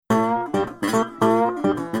Подкаст.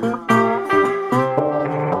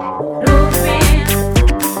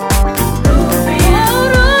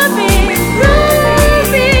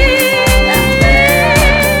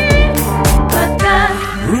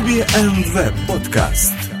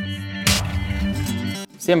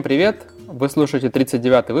 Всем привет! Вы слушаете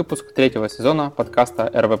 39-й выпуск третьего сезона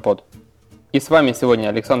подкаста РВ-Под. И с вами сегодня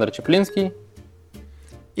Александр Чеплинский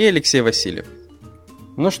и Алексей Васильев.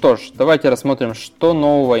 Ну что ж, давайте рассмотрим, что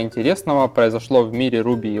нового интересного произошло в мире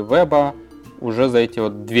Ruby и веба уже за эти 2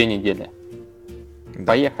 недели.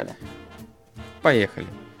 Да. Поехали!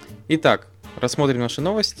 Итак, рассмотрим наши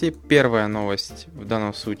новости. Первая новость в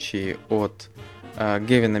данном случае от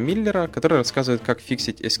Гевина Миллера, который рассказывает, как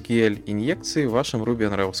фиксить SQL-инъекции в вашем Ruby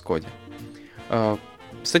on Rails коде.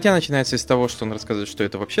 Статья начинается с того, что он рассказывает, что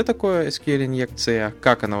это вообще такое SQL-инъекция,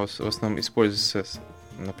 как она в основном используется,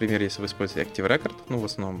 например, если вы используете Active Record, в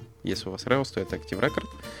основном, если у вас Rails, то это Active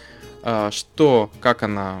Record, как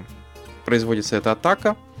она производится, эта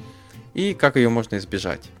атака, и как ее можно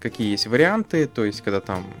избежать. Какие есть варианты, то есть, когда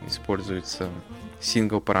там используется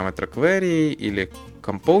Single Parameter Query или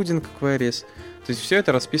Compounding Queries. То есть все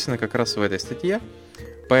это расписано как раз в этой статье,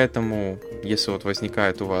 поэтому если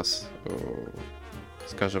возникает у вас,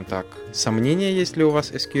 скажем так, сомнения, есть ли у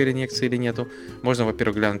вас SQL-инъекции или нету, можно,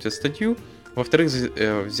 во-первых, глянуть эту статью, во-вторых,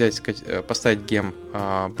 поставить гем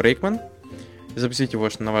Breakman, запустить его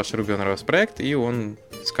на ваш Ruby on Rails проект, и он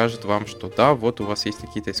скажет вам, что да, вот у вас есть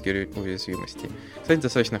какие-то SQL-уязвимости. Кстати,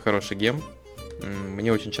 достаточно хороший гем,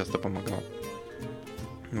 мне очень часто помогал.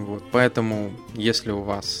 Поэтому, если у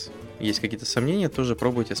вас есть какие-то сомнения, тоже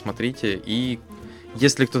пробуйте, смотрите. И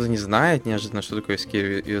если кто-то не знает неожиданно, что такое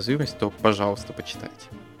SQL-уязвимость, то, пожалуйста, почитайте.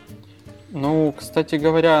 Кстати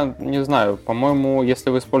говоря, не знаю, по-моему, если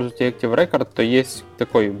вы используете Active Record, то есть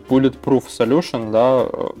такой bulletproof solution, да,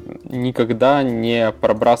 никогда не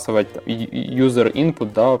пробрасывать user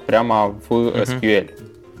input, да, прямо в SQL.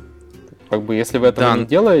 Если вы этого не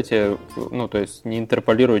делаете, то есть не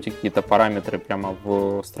интерполируете какие-то параметры прямо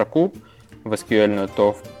в строку, в SQL,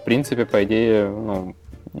 то в принципе, по идее,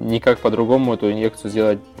 никак по-другому эту инъекцию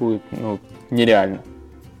сделать будет нереально.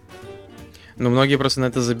 Многие просто на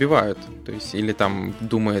это забивают. То есть, или там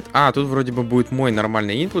думают, тут вроде бы будет мой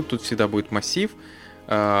нормальный input, тут всегда будет массив,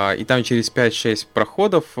 и там через 5-6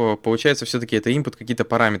 проходов получается все-таки это input, какие-то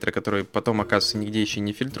параметры, которые потом, оказывается, нигде еще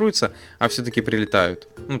не фильтруются, а все-таки прилетают.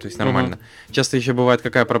 То есть нормально. Часто еще бывает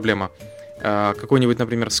какая проблема. Какой-нибудь,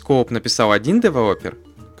 например, scope написал один девелопер,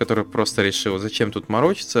 который просто решил, зачем тут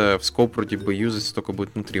морочиться, в scope вроде бы юзаться только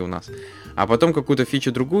будет внутри у нас. А потом какую-то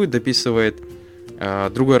фичу другую дописывает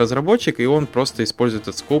другой разработчик, и он просто использует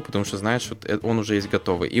этот scope, потому что знает, что он уже есть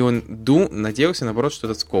готовый. И он надеялся, наоборот, что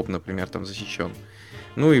этот scope, например, там защищен.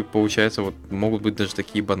 И получается, могут быть даже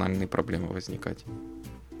такие банальные проблемы возникать.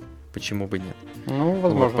 Почему бы нет?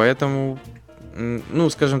 Возможно. Поэтому,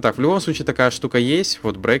 скажем так, в любом случае такая штука есть.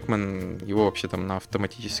 Breakman, его вообще там на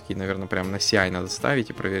автоматически, наверное, прям на CI надо ставить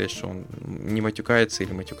и проверять, что он не матюкается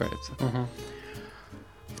или матюкается.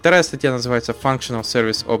 Вторая статья называется Functional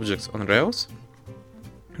Service Objects on Rails.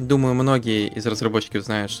 Думаю, многие из разработчиков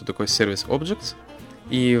знают, что такое Service Objects.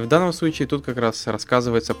 И в данном случае тут как раз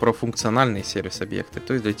рассказывается про функциональные сервис-объекты.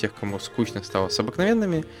 То есть для тех, кому скучно стало с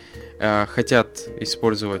обыкновенными, хотят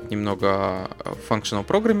использовать немного functional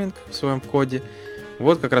programming в своем коде.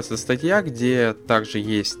 Как раз эта статья, где также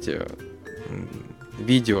есть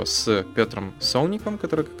видео с Петром Солником,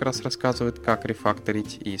 который как раз рассказывает, как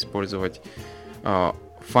рефакторить и использовать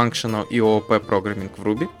functional и OOP programming в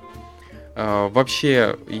Ruby.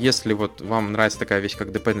 Вообще, если вам нравится такая вещь, как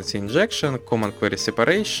Dependency Injection, Command Query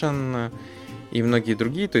Separation и многие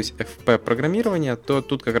другие, то есть FP-программирование, то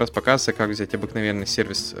тут как раз показывается, как взять обыкновенный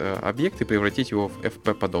сервис-объект и превратить его в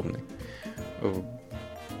FP-подобный.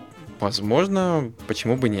 Возможно,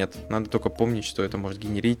 почему бы нет. Надо только помнить, что это может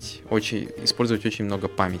использовать очень много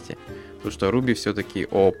памяти. Потому что Ruby все-таки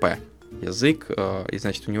OOP язык, и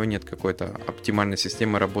значит у него нет какой-то оптимальной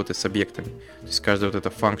системы работы с объектами. То есть каждая эта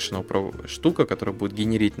functional штука, которая будет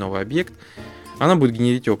генерить новый объект, она будет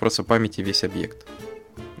генерить его просто памяти весь объект.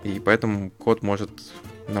 И поэтому код может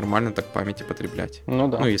нормально так памяти потреблять.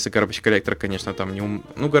 Если garbage collector, конечно, там не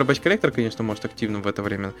garbage collector, конечно, может активно в это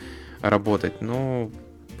время работать, но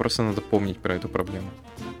просто надо помнить про эту проблему.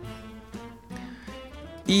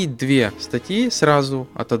 И 2 статьи сразу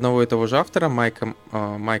от одного и того же автора,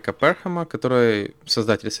 Майка Перхэма, который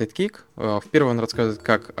создатель Sidekick. В первой он рассказывает,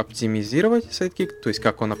 как оптимизировать Sidekick, то есть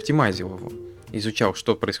как он оптимизировал его. Изучал,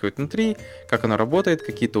 что происходит внутри, как оно работает,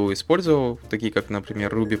 какие тулы использовал, такие как,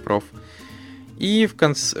 например, RubyProf. И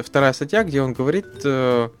вторая статья, где он говорит,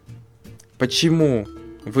 почему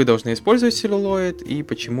вы должны использовать целлулоид и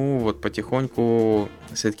почему вот потихоньку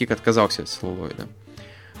SideKick отказался от целлулоида.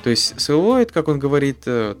 То есть целлулоид, как он говорит,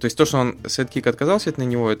 то есть то, что он SideKick отказался от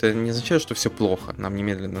него, это не означает, что все плохо, нам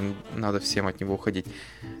немедленно надо всем от него уходить.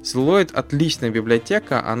 Целлулоид отличная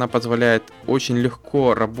библиотека, она позволяет очень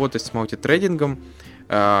легко работать с мультитрейдингом,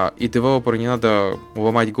 и девелоперу не надо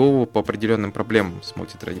ломать голову по определенным проблемам с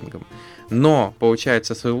мультитрейдингом. Но,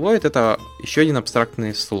 получается, целлулоид это еще один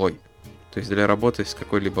абстрактный слой, то есть для работы с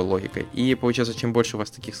какой-либо логикой. И получается, чем больше у вас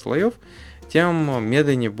таких слоев, тем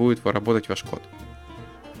медленнее будет работать ваш код.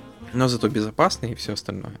 Но зато безопасный и все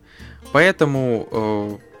остальное.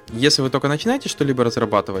 Поэтому, если вы только начинаете что-либо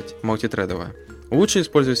разрабатывать мультитредовое, лучше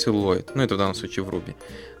использовать целлулоид, ну это в данном случае в Ruby.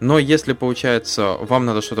 Но если, получается, вам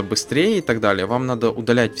надо что-то быстрее и так далее, вам надо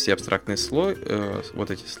удалять все абстрактные слои, вот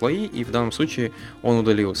эти слои, и в данном случае он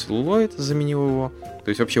удалил целлулоид, заменил его, то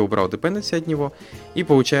есть вообще убрал dependency от него, и,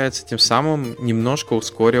 получается, тем самым немножко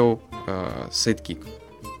ускорил SideKick.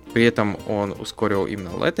 При этом он ускорил именно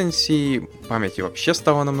latency, памяти вообще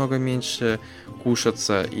стало намного меньше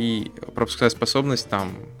кушаться, и пропускная способность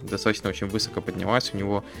там достаточно очень высоко поднялась. У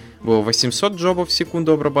него было 800 джобов в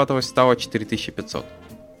секунду обрабатывалось, стало 4500.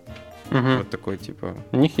 Вот такой типа...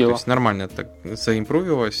 Нехило. То есть нормально так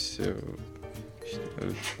заимпрувилось,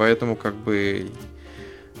 поэтому как бы...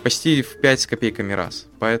 Почти в 5 с копейками раз.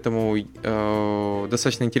 Поэтому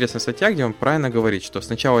достаточно интересная статья, где он правильно говорит, что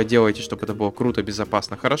сначала делайте, чтобы это было круто,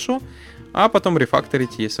 безопасно, хорошо, а потом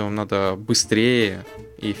рефакторите, если вам надо быстрее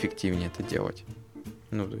и эффективнее это делать.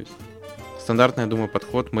 Ну, то есть стандартный, я думаю,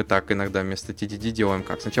 подход мы так иногда вместо TDD делаем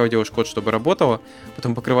как. Сначала делаешь код, чтобы работало,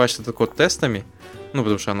 потом покрываешь этот код тестами, ну,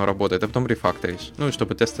 потому что оно работает, а потом рефакторишь, ну, и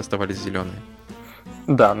чтобы тесты оставались зеленые.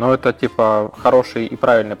 Да, но это типа хороший и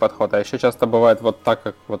правильный подход. А еще часто бывает вот так,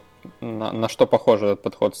 как вот на что похож этот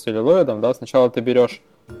подход с целлулоидом, да? Сначала ты берешь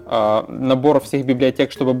набор всех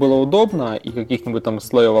библиотек, чтобы было удобно, и каких-нибудь там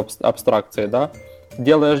слоев абстракции, да?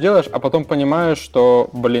 Делаешь, а потом понимаешь, что,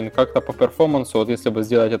 как-то по перформансу, вот если бы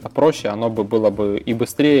сделать это проще, оно бы было бы и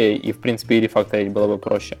быстрее, и в принципе и рефакторить было бы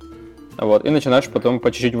проще. Вот, и начинаешь потом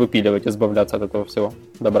по чуть-чуть выпиливать, избавляться от этого всего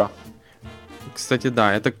добра. Кстати,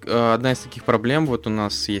 да, это одна из таких проблем. Вот у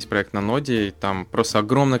нас есть проект на ноде, и там просто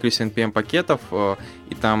огромное количество NPM-пакетов,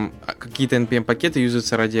 и там какие-то NPM-пакеты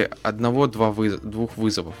юзаются ради двух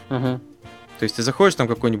вызовов. То есть ты заходишь там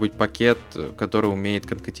какой-нибудь пакет, который умеет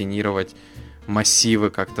конкатенировать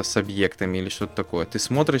массивы как-то с объектами или что-то такое. Ты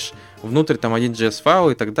смотришь внутрь, там один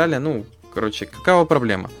JS-файл и так далее. Ну, короче, какова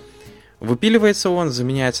проблема? Выпиливается он,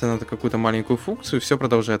 заменяется на какую-то маленькую функцию, и все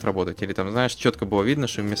продолжает работать. Или там, знаешь, четко было видно,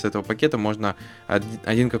 что вместо этого пакета можно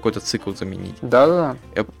один какой-то цикл заменить. Да-да.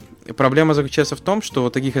 Проблема заключается в том, что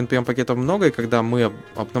вот таких NPM-пакетов много, и когда мы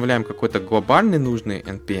обновляем какой-то глобальный нужный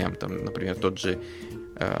NPM, там, например, тот же,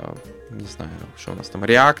 не знаю, что у нас там,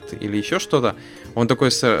 React или еще что-то, он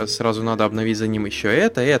такой сразу надо обновить за ним еще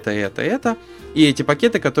это, и эти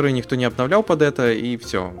пакеты, которые никто не обновлял под это, и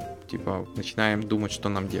все. Типа, начинаем думать, что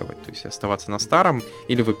нам делать. То есть оставаться на старом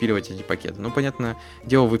или выпиливать эти пакеты. Ну, понятное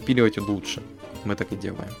дело, выпиливать лучше. Мы так и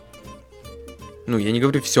делаем. Ну, я не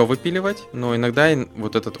говорю все выпиливать, но иногда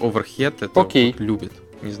вот этот overhead это вот любит.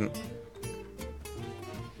 Не знаю.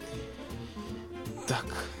 Так,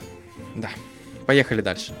 да. Поехали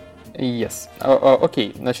дальше. Yes.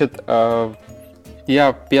 Окей, значит,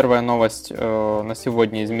 первая новость на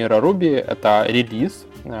сегодня из мира Ruby — это релиз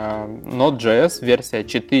Node.js версия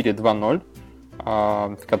 4.2.0,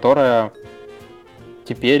 которая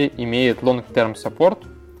теперь имеет long-term support.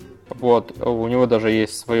 Вот, у него даже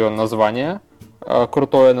есть свое название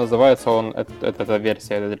крутое, называется он, эта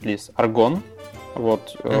версия, этот релиз, Argon.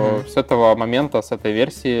 Вот, с этого момента, с этой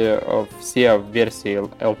версии, все версии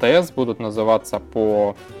LTS будут называться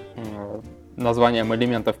по названиям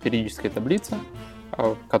элементов периодической таблицы,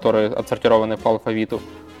 которые отсортированы по алфавиту.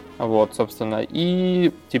 Вот, собственно,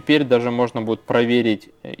 и теперь даже можно будет проверить,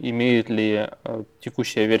 имеет ли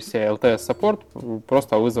текущая версия LTS support,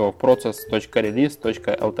 просто вызвав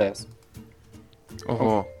process.release.lts.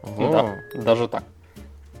 Ого. Да, даже так.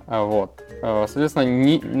 Вот. Соответственно,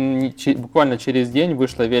 буквально через день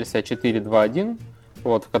вышла версия 4.2.1,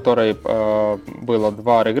 вот, в которой было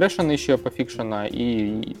 2 regression еще пофикшена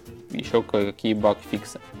и еще кое-какие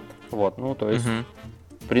баг-фиксы. Вот, ну, то есть,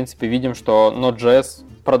 в принципе, видим, что Node.js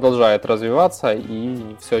продолжает развиваться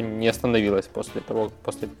и все не остановилось после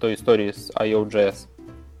той истории с IO.js.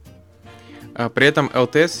 При этом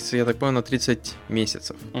LTS, я так понял, на 30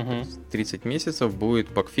 месяцев. 30 месяцев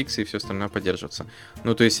будет багфиксы и все остальное поддерживаться.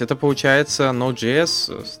 Ну, то есть это получается,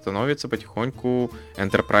 Node.js становится потихоньку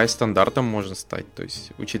enterprise стандартом, можно стать. То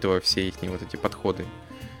есть, учитывая все их вот эти подходы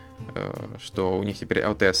что у них теперь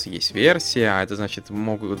LTS есть версия, а это значит,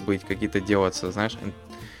 могут быть какие-то делаться, знаешь,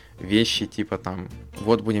 вещи типа там,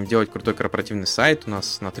 вот будем делать крутой корпоративный сайт, у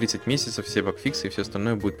нас на 30 месяцев все багфиксы и все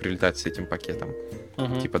остальное будет прилетать с этим пакетом.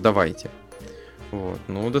 Типа, давайте. Вот.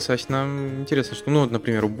 Ну, достаточно интересно, что, ну,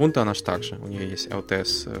 например, Ubuntu, она же так же. У нее есть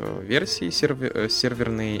LTS-версии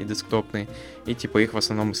серверные и десктопные, и типа их в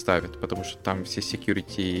основном и ставят, потому что там все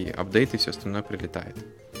security апдейты и все остальное прилетает.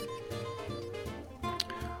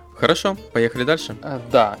 Хорошо, поехали дальше.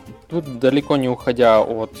 Да, тут далеко не уходя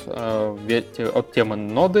от темы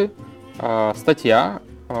ноды, статья,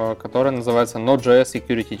 которая называется Node.js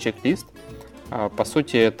Security Checklist. По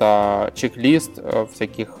сути, это чек-лист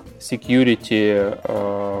всяких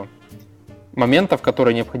security моментов,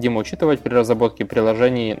 которые необходимо учитывать при разработке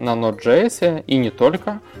приложений на Node.js и не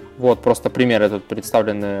только. Вот, просто примеры тут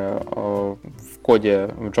представлены в коде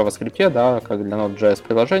в JavaScript, да, как для Node.js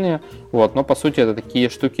приложения. Вот, но по сути это такие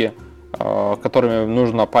штуки, которыми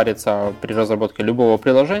нужно париться при разработке любого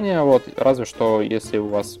приложения. Вот, разве что если у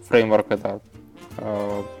вас фреймворк это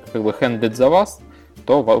как бы хендлит за вас,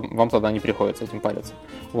 то вам тогда не приходится этим париться.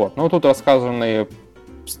 Вот, но тут рассказаны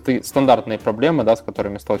стандартные проблемы, да, с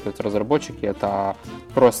которыми сталкиваются разработчики. Это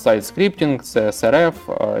cross-site скриптинг, CSRF,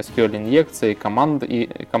 SQL-инъекции,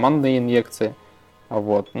 командные инъекции,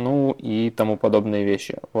 вот, ну и тому подобные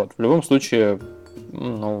вещи. Вот. В любом случае,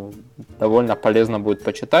 ну, довольно полезно будет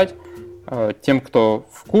почитать. Тем, кто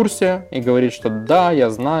в курсе и говорит, что да, я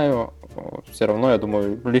знаю, все равно, я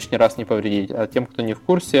думаю, лишний раз не повредить. А тем, кто не в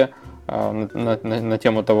курсе на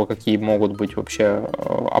тему того, какие могут быть вообще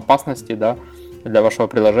опасности, да, для вашего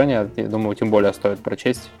приложения, я думаю, тем более стоит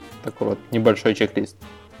прочесть такой вот небольшой чек-лист.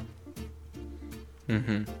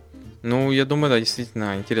 Угу. Ну, я думаю, да,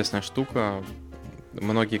 действительно интересная штука.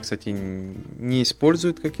 Многие, кстати, не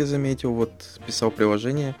используют, как я заметил. Вот писал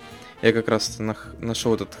приложение. Я как раз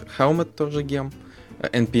нашел этот Helmet тоже гем,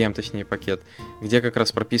 NPM, точнее, пакет, где как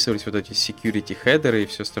раз прописывались вот эти security хедеры и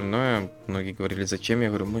все остальное. Многие говорили, зачем? Я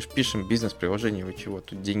говорю, мы же пишем бизнес-приложение, вы чего?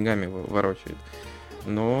 Тут деньгами ворочают.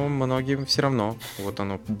 Но многим все равно. Вот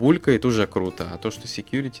оно булькает, уже круто. А то, что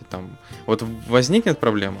security там... Вот возникнет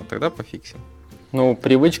проблема, тогда пофиксим. Ну,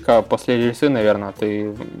 привычка после рельсы, наверное.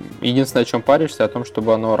 Ты единственное, о чем паришься, о том,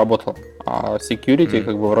 чтобы оно работало. А security,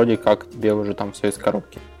 как бы, вроде как тебе уже там все из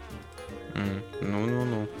коробки.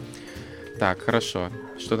 Ну. Так, хорошо.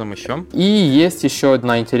 Что там еще? И есть еще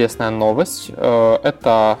одна интересная новость.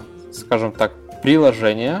 Это, скажем так,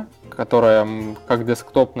 приложение, которое как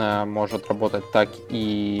десктопное может работать, так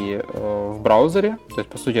и в браузере. То есть,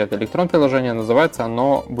 по сути, это электрон-приложение. Называется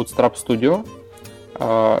оно Bootstrap Studio.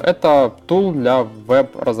 Это тул для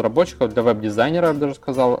веб-разработчиков, для веб-дизайнера, я бы даже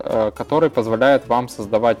сказал, который позволяет вам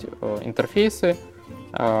создавать интерфейсы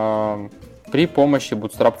при помощи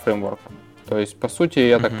Bootstrap фреймворка. То есть, по сути,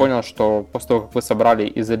 я так понял, что после того, как вы собрали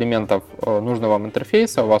из элементов нужного вам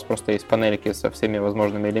интерфейса, у вас просто есть панельки со всеми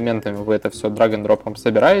возможными элементами, вы это все drag-and-drop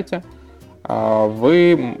собираете,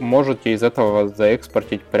 вы можете из этого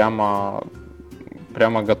заэкспортить прямо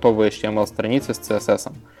готовые HTML-страницы с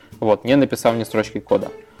CSS. Вот, не написав ни строчки кода.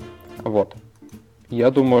 Вот.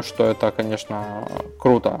 Я думаю, что это, конечно,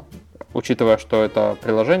 круто, учитывая, что это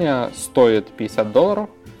приложение стоит $50,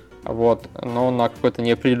 вот, но на какой-то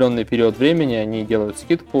неопределенный период времени они делают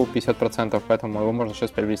скидку 50%, поэтому его можно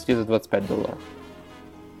сейчас приобрести за $25.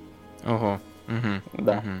 Ого.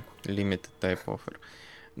 Да. Limited type offer.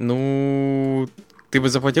 Ну, ты бы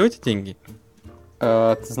заплатил эти деньги?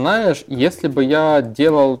 Ты знаешь, если бы я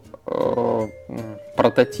делал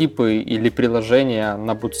прототипы или приложения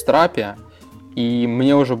на Bootstrap, и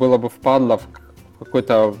мне уже было бы впадло в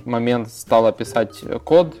какой-то момент стало писать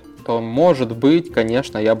код, то, может быть,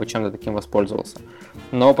 конечно, я бы чем-то таким воспользовался.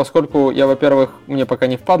 Но поскольку я, во-первых, мне пока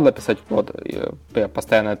не впадло писать код, я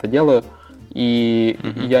постоянно это делаю, и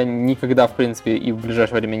я никогда, в принципе, и в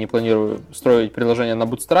ближайшее время не планирую строить приложение на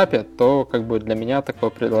Bootstrap, то как бы для меня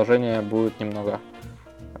такое приложение будет немного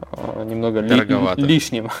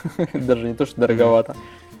лишним. Даже не то, что дороговато.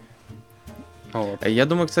 Вот. Я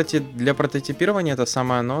думаю, кстати, для прототипирования это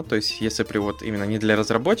самое оно, то есть если вот именно не для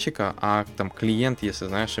разработчика, а там клиент, если,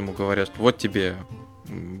 знаешь, ему говорят, вот тебе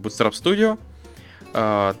Bootstrap Studio,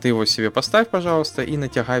 ты его себе поставь, пожалуйста, и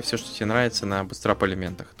натягай все, что тебе нравится на Bootstrap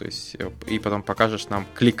элементах, то есть и потом покажешь нам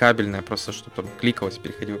кликабельное, просто чтобы там кликалось,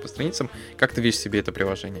 переходило по страницам, как ты видишь себе это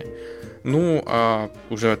приложение. Ну, а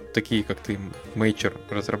уже такие, как ты, major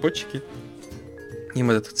разработчики, им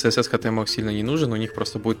этот CSS HTML сильно не нужен, у них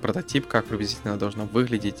просто будет прототип, как приблизительно должно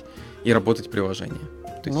выглядеть и работать приложение.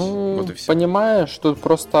 То есть, Ну, вот и все. понимаешь, тут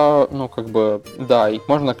просто, да, и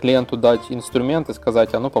можно клиенту дать инструмент и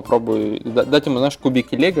сказать, а ну попробуй, дать ему, знаешь,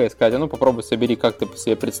 кубики лего и сказать, а ну попробуй собери, как ты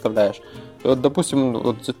себе представляешь. И вот, допустим,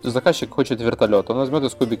 вот заказчик хочет вертолет, он возьмет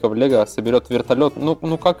из кубиков лего, соберет вертолет,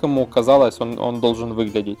 ну как ему казалось, он должен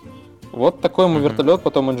выглядеть. Вот такой ему вертолет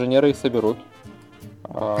потом инженеры и соберут.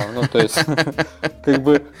 То есть,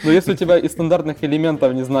 если у тебя из стандартных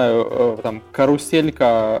элементов, не знаю, там,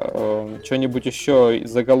 каруселька, что-нибудь еще,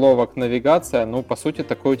 заголовок, навигация, по сути,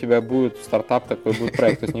 такой у тебя будет стартап, такой будет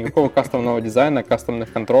проект. То есть, никакого кастомного дизайна,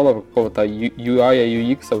 кастомных контролов, какого-то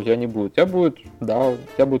UI, UX у тебя не будет. У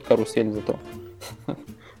тебя будет карусель зато.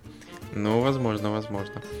 Ну, возможно.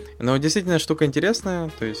 Но действительно штука интересная,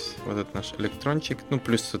 то есть, вот этот наш электрончик,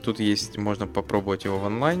 плюс тут есть, можно попробовать его в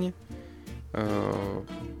онлайне,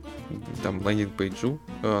 там лендинг-пейджу.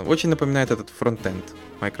 Очень напоминает этот фронтенд,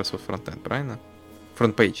 Microsoft Frontend, правильно?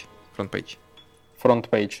 Frontpage.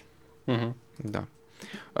 Frontpage. Угу. Да.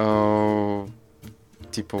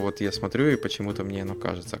 Типа вот я смотрю, и почему-то мне оно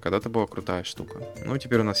кажется. А когда-то была крутая штука.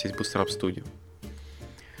 Теперь у нас есть Bootstrap Studio.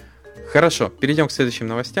 Хорошо, перейдем к следующим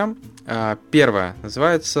новостям. Первая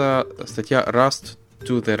называется статья Rust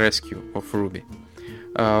to the Rescue of Ruby.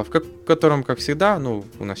 В котором, как всегда,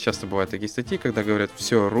 у нас часто бывают такие статьи, когда говорят,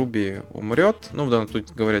 все, Ruby умрет. В данном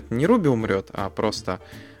случае говорят, не Ruby умрет, а просто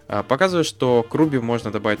показывают, что к Ruby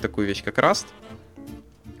можно добавить такую вещь, как Rust.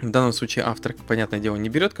 В данном случае автор, понятное дело, не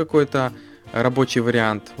берет какой-то рабочий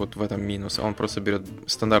вариант, вот в этом минус, а он просто берет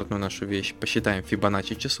стандартную нашу вещь, посчитаем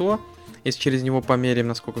Fibonacci число, если через него померяем,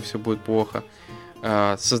 насколько все будет плохо,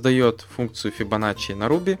 создает функцию Fibonacci на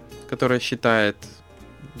Ruby, которая считает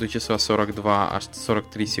до числа 42 аж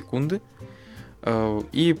 43 секунды,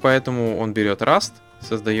 и поэтому он берет Rust,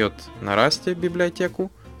 создает на Rust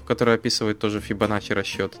библиотеку, в которой описывает тоже Fibonacci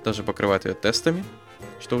расчет, даже покрывает ее тестами,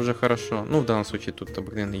 что уже хорошо. В данном случае тут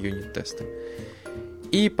обыкновенные юнит-тесты.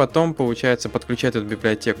 И потом, получается, подключает эту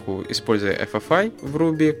библиотеку, используя FFI в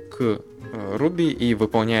Ruby, к Ruby и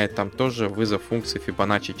выполняет там тоже вызов функции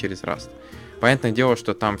Fibonacci через Rust. Понятное дело,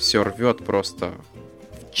 что там все рвет просто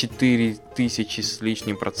 4000 с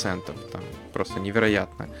лишним процентов. Там просто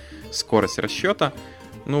невероятная скорость расчета.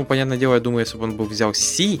 Понятное дело, я думаю, если бы он взял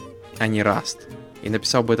C, а не Rust, и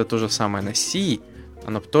написал бы это то же самое на C,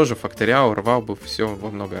 оно бы тоже факториал, рвал бы все во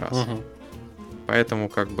много раз. Поэтому,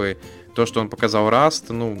 то, что он показал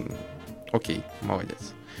Rust, окей,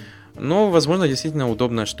 молодец. Но, возможно, действительно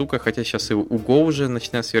удобная штука, хотя сейчас и у Go уже,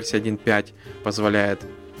 начиная с версии 1.5, позволяет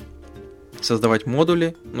создавать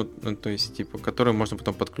модули, то есть, которые можно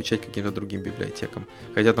потом подключать к каким-то другим библиотекам.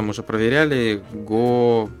 Хотя там уже проверяли,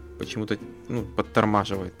 Go почему-то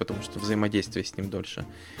подтормаживает, потому что взаимодействие с ним дольше.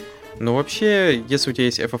 Но вообще, если у тебя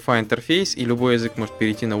есть FFI интерфейс и любой язык может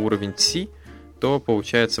перейти на уровень C, то,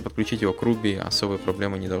 получается, подключить его к Ruby особой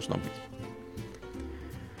проблемы не должно быть.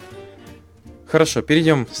 Хорошо,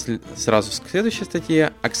 перейдем сразу к следующей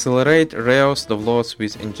статье. Accelerate Rails Downloads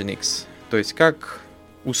with Nginx. То есть, как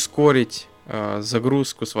ускорить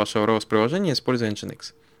загрузку с вашего Rails-приложения, используя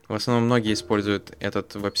Nginx. В основном многие используют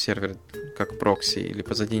этот веб-сервер как прокси, или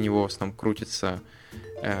позади него в основном крутится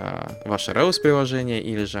ваше Rails-приложение,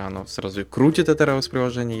 или же оно сразу и крутит это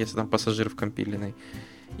Rails-приложение, если там пассажир вкомпиленный.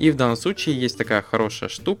 И в данном случае есть такая хорошая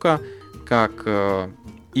штука, как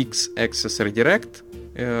X-Access Redirect,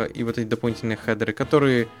 и вот эти дополнительные хедеры,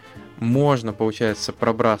 которые можно, получается,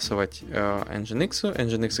 пробрасывать Nginx.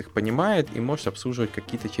 Nginx их понимает и может обслуживать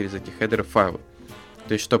какие-то через эти хедеры файлы.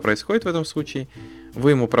 То есть, что происходит в этом случае?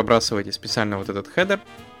 Вы ему пробрасываете специально вот этот хедер,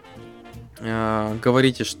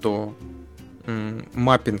 говорите, что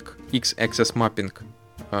маппинг, X-Access маппинг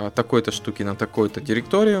такой-то штуки на такую-то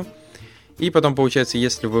директорию, и потом, получается,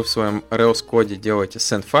 если вы в своем Rails коде делаете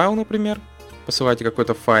send файл, например, посылаете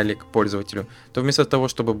какой-то файлик пользователю, то вместо того,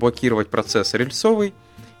 чтобы блокировать процесс рельсовый,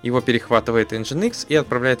 его перехватывает Nginx и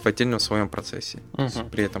отправляет в отдельном своем процессе.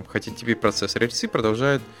 При этом HTTP процесс рельсы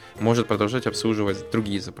может продолжать обслуживать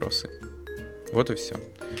другие запросы. Вот и все.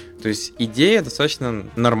 То есть идея достаточно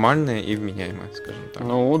нормальная и вменяемая, скажем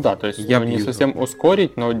так. Да, то есть не совсем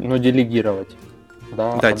ускорить, но делегировать.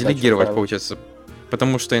 Да, делегировать файл. Получается.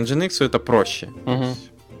 Потому что Nginx это проще.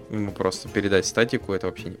 Ему просто передать статику, это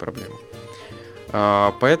вообще не проблема.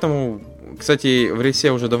 Поэтому, кстати, в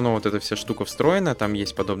рельсе уже давно вот эта вся штука встроена, там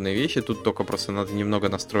есть подобные вещи, тут только просто надо немного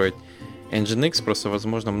настроить Nginx, просто,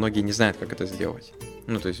 возможно, многие не знают, как это сделать.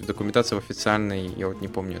 То есть в документации в официальной, я вот не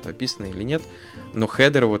помню, это описано или нет, но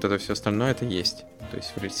хедеры, вот это все остальное, это есть. То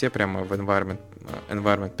есть в рельсе прямо в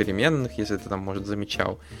environment переменных, если ты там, может,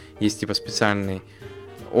 замечал, есть типа специальный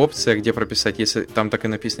опция, где прописать, если там так и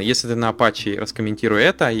написано, если ты на Apache раскомментируй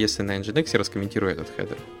это, а если на Nginx раскомментируй этот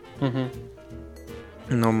хедер.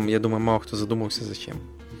 Но я думаю, мало кто задумался, зачем.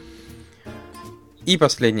 И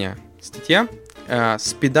последняя статья.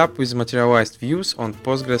 Speed up with materialized views on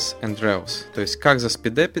Postgres and Rails. То есть, как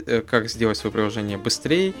сделать свое приложение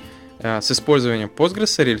быстрее с использованием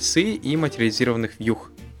Postgres, рельсы и материализированных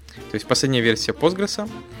вьюх. То есть, последняя версия Postgres.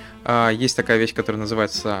 Есть такая вещь, которая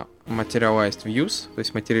называется Materialized Views, то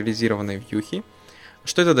есть материализированные вьюхи.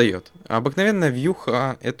 Что это дает? Обыкновенная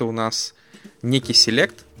вьюха — это у нас некий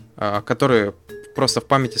селект, который просто в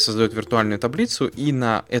памяти создает виртуальную таблицу, и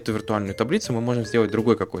на эту виртуальную таблицу мы можем сделать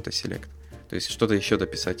другой какой-то селект. То есть что-то еще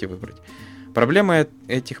дописать и выбрать. Проблема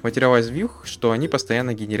этих Materialized View, что они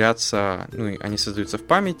постоянно генерятся, они создаются в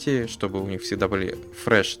памяти, чтобы у них всегда были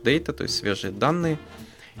fresh data, то есть свежие данные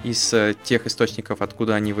из тех источников,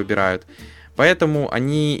 откуда они выбирают. Поэтому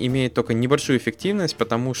они имеют только небольшую эффективность,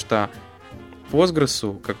 потому что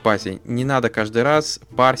Postgres, как базе, не надо каждый раз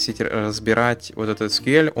парсить, разбирать вот этот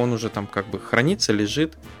SQL, он уже там как бы хранится,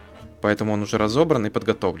 лежит, поэтому он уже разобран и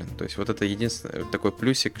подготовлен. То есть вот это единственный такой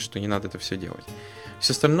плюсик, что не надо это все делать.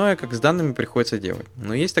 Все остальное, как с данными, приходится делать.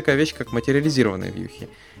 Но есть такая вещь, как материализированные вьюхи.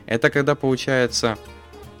 Это когда, получается,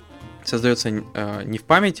 создается не в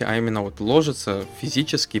памяти, а именно вот ложится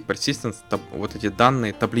физически, persistent, вот эти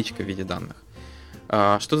данные, табличка в виде данных.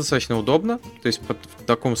 Что достаточно удобно, то есть в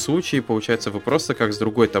таком случае, получается, вы просто как с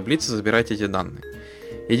другой таблицы забираете эти данные.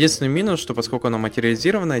 Единственный минус, что поскольку она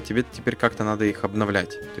материализированная, тебе теперь как-то надо их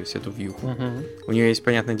обновлять, то есть эту вьюху. У нее есть,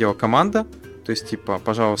 понятное дело, команда, то есть типа,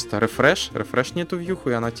 пожалуйста, refresh не эту вьюху,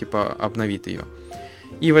 и она типа обновит ее.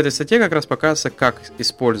 И в этой статье как раз показывается, как,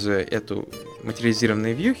 используя эту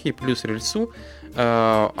материализированные вьюхи плюс рельсу,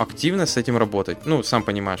 активно с этим работать. Сам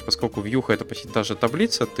понимаешь, поскольку вьюха — это почти та же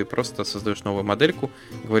таблица, ты просто создаешь новую модельку,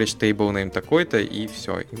 говоришь table name такой-то, и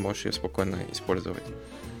все, и можешь ее спокойно использовать.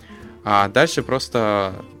 А дальше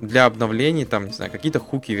просто для обновлений, там, не знаю, какие-то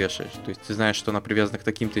хуки вешаешь. То есть ты знаешь, что она привязана к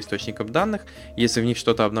таким-то источникам данных. Если в них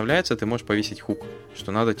что-то обновляется, ты можешь повесить хук,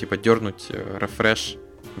 что надо типа дернуть refresh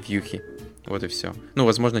вьюхи. Вот и все.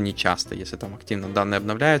 Возможно, не часто, если там активно данные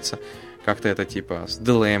обновляются. Как-то это типа с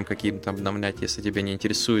DLM каким-то обновлять, если тебя не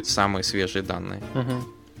интересуют самые свежие данные.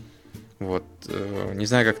 Вот. Не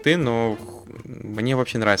знаю, как ты, но мне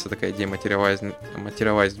вообще нравится такая идея Materialized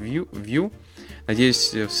View.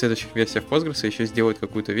 Надеюсь, в следующих версиях Postgres еще сделают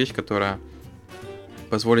какую-то вещь, которая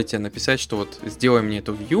позволит тебе написать, что вот сделай мне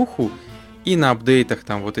эту вьюху, и на апдейтах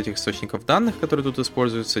там вот этих источников данных, которые тут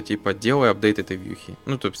используются, типа делай апдейт этой вьюхи.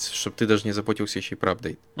 То есть, чтобы ты даже не заботился еще и про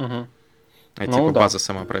апдейт. База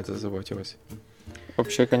сама про это заботилась.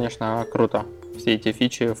 Вообще, конечно, круто. Все эти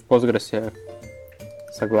фичи в Postgres,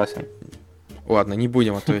 согласен. Ладно, не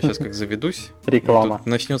будем, а то я сейчас как заведусь. Реклама. Тут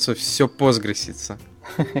начнется все постгресситься.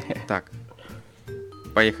 Так,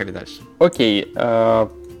 поехали дальше. Окей.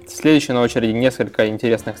 Следующая на очереди несколько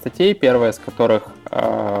интересных статей. Первая из которых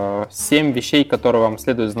 7 вещей, которые вам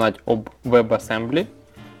следует знать об WebAssembly.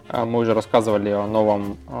 Мы уже рассказывали о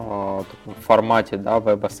новом таком формате,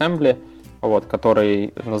 WebAssembly,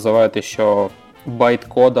 который называют еще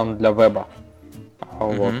байт-кодом для веба.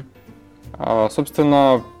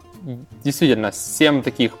 Собственно, действительно, 7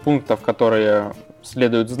 таких пунктов, которые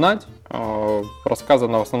следует знать.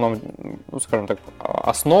 Рассказано в основном, скажем так,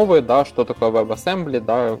 основы, что такое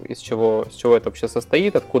WebAssembly, из чего это вообще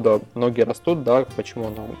состоит, откуда ноги растут, почему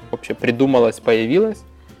оно вообще придумалось, появилось.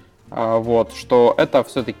 Что это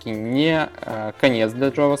все-таки не конец для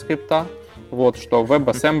JavaScript, что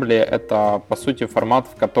WebAssembly — это, по сути, формат,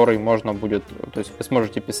 в который можно будет, то есть вы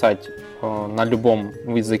сможете писать на любом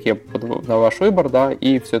языке на ваш выбор,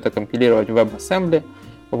 и все это компилировать в WebAssembly,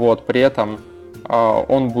 при этом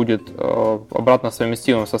он будет обратно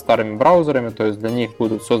совместимым со старыми браузерами, то есть для них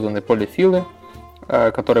будут созданы полифилы,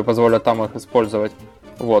 которые позволят там их использовать.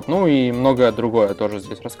 И многое другое тоже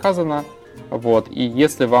здесь рассказано. И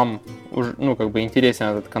если вам интересен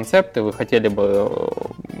этот концепт, и вы хотели бы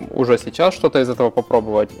уже сейчас что-то из этого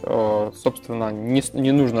попробовать, собственно,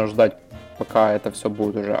 не нужно ждать, пока это все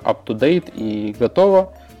будет уже up-to-date и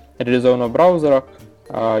готово, реализовано в браузерах.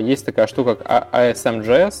 Есть такая штука, как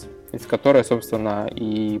ASM.js, из которой, собственно,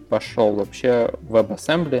 и пошел вообще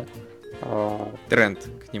WebAssembly. Тренд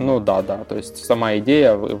к нему. То есть сама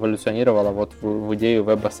идея эволюционировала в идею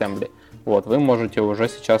WebAssembly. Вы можете уже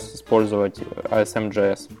сейчас использовать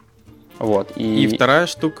ASM.js. И вторая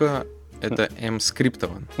штука — это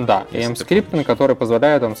mScriptован. Да, и mScriptован, который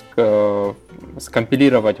позволяет вам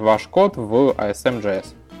скомпилировать ваш код в ASM.js.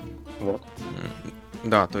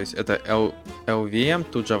 Да, то есть это LVM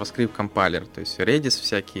to JavaScript Compiler, то есть Redis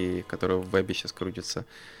всякие, которые в вебе сейчас крутятся.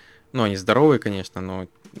 Они здоровые, конечно, но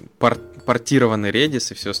портированный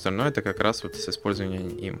Redis и все остальное, это как раз вот с использованием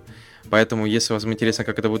им. Поэтому, если вам интересно,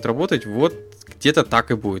 как это будет работать, вот где-то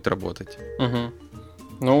так и будет работать. Угу.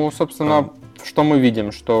 Ну, собственно, что мы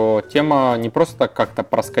видим? Что тема не просто так как-то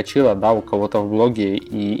проскочила, да, у кого-то в блоге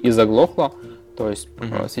и заглохла. То есть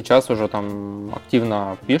сейчас уже там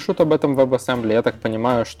активно пишут об этом в WebAssembly. Я так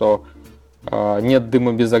понимаю, что нет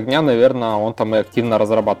дыма без огня, наверное, он там и активно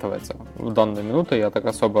разрабатывается в данную минуту. Я так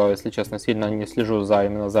особо, если честно, сильно не слежу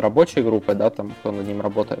именно за рабочей группой, да, там, кто над ним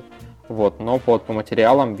работает. Вот, но по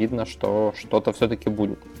материалам видно, что что-то все-таки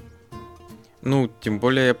будет. Ну, тем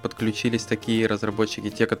более подключились такие разработчики,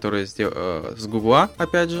 те, которые с Гугла,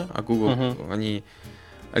 опять же, а Google, они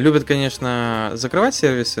любят, конечно, закрывать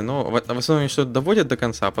сервисы, но в основном они что-то доводят до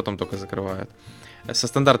конца, а потом только закрывают. Со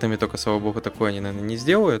стандартами только, слава богу, такое они, наверное, не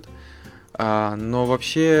сделают. Но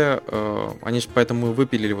вообще, они же поэтому и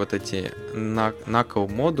выпилили вот эти Knuckle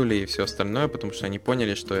модули и все остальное, потому что они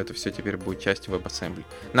поняли, что это все теперь будет частью WebAssembly.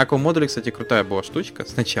 Knuckle модули, кстати, крутая была штучка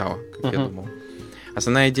сначала, как я думал.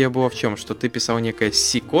 Основная идея была в чем? Что ты писал некое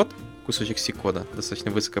C-код, кусочек C-кода, достаточно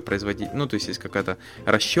высокопроизводительный, ну, то есть есть какой-то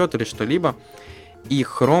расчет или что-либо, и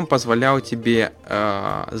Chrome позволял тебе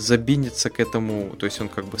забиндиться к этому, то есть он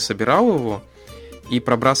как бы собирал его и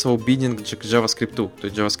пробрасывал биндинг к JavaScript. То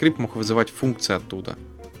есть JavaScript мог вызывать функции оттуда.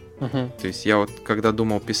 То есть я вот когда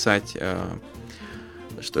думал писать...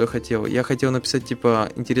 Что я хотел? Я хотел написать, типа,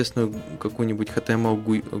 интересную какую-нибудь HTML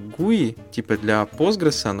GUI, типа, для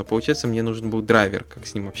Postgres, но, получается, мне нужен был драйвер, как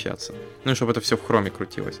с ним общаться. Ну, чтобы это все в Chrome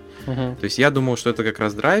крутилось. То есть я думал, что это как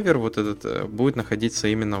раз драйвер, вот этот, будет находиться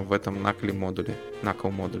именно в этом Knuckle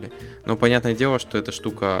модуле. Но, понятное дело, что эта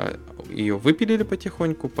штука, ее выпилили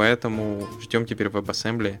потихоньку, поэтому ждем теперь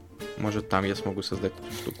WebAssembly. Может, там я смогу создать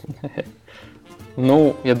эту штуку.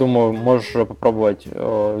 Ну, я думаю, можешь попробовать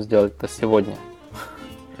сделать это сегодня.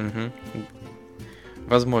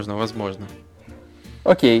 Возможно.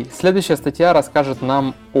 Окей, следующая статья расскажет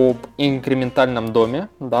нам об инкрементальном доме.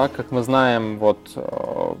 Да, как мы знаем, вот,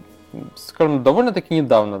 скажем, довольно-таки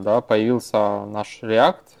недавно, да, появился наш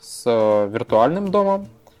React с виртуальным домом.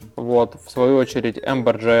 Вот, в свою очередь,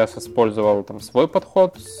 Ember.js использовал там свой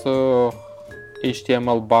подход с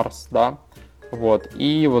HTML bars, да. Вот,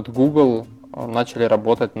 и вот Google начали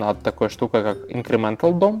работать над такой штукой, как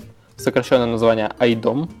Incremental DOM, сокращенное название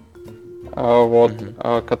iDOM, вот,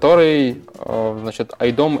 который, значит,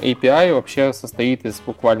 iDOM API вообще состоит из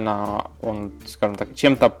буквально, он, скажем так,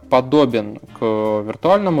 чем-то подобен к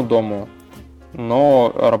виртуальному дому,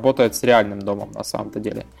 но работает с реальным домом на самом-то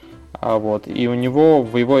деле. Вот, и у него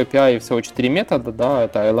в его API всего 4 метода, да,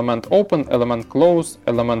 это element open, element close,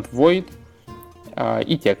 element void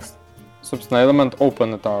и текст. Собственно, element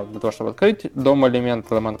open это для того, чтобы открыть DOM-элемент,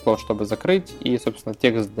 element close, чтобы закрыть, и, собственно,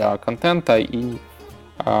 текст для контента, и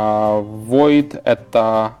void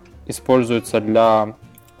это используется для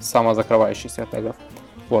самозакрывающихся тегов.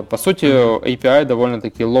 Вот, по сути, API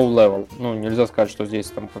довольно-таки low-level. Ну, нельзя сказать, что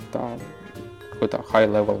здесь там как-то какой-то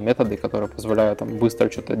high-level методы, которые позволяют там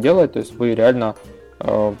быстро что-то делать. То есть вы реально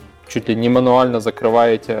чуть ли не мануально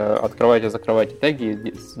открываете, закрываете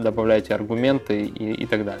теги, добавляете аргументы и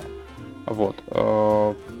так далее. Вот.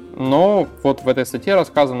 Но вот в этой статье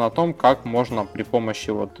рассказано о том, как можно при помощи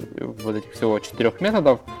вот этих всего 4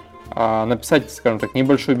 методов написать, скажем так,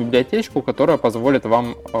 небольшую библиотечку, которая позволит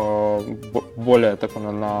вам более так,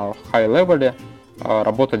 на high-level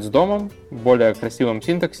работать с домом, более красивым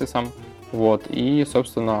синтаксисом. Вот. И,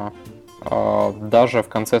 собственно, даже в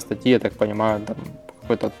конце статьи, я так понимаю, там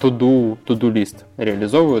какой-то to-do лист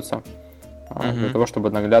реализовывается для того, чтобы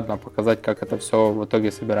наглядно показать, как это все в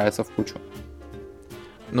итоге собирается в кучу.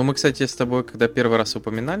 Ну, мы, кстати, с тобой, когда первый раз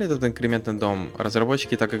упоминали этот инкрементный дом,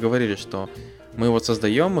 разработчики так и говорили, что мы его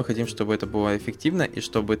создаем, мы хотим, чтобы это было эффективно, и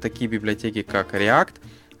чтобы такие библиотеки, как React,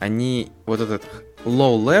 они вот этот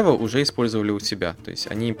low-level уже использовали у себя. То есть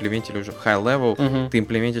они имплементили уже high-level, ты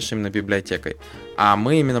имплементишь именно библиотекой. А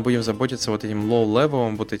мы именно будем заботиться вот этим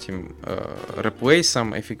low-level, вот этим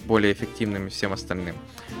реплейсом, более эффективным и всем остальным.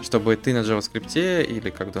 Чтобы ты на JavaScript, или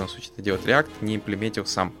как в данном случае это делает React, не имплементил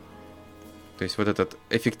сам. То есть вот этот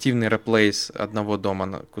эффективный реплейс одного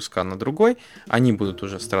дома куска на другой, они будут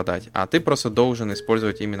уже страдать, а ты просто должен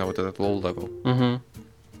использовать именно вот этот low-level.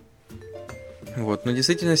 Вот, но в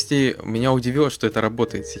действительности меня удивило, что это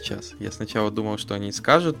работает сейчас. Я сначала думал, что они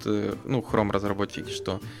скажут, Chrome разработчики,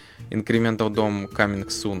 что Incremental DOM coming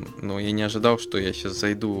soon, но я не ожидал, что я сейчас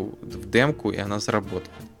зайду в демку, и она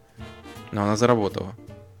заработает. Но она заработала.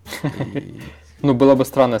 Ну, было бы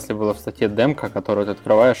странно, если была в статье демка, которую ты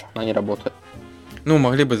открываешь, она не работает. Ну,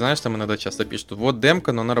 могли бы, знаешь, там иногда часто пишут, вот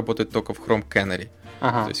демка, но она работает только в Chrome Canary.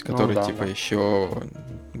 Ага, То есть, который, еще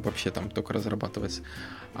вообще там только разрабатывается.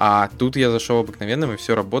 А тут я зашел обыкновенным, и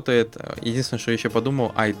все работает. Единственное, что я еще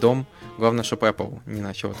подумал, iDOM, главное, чтобы Apple не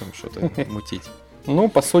начал там что-то мутить. Ну,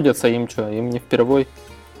 посудятся им, что, им не впервой.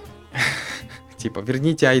 Типа,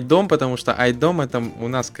 верните iDOM, потому что iDOM это у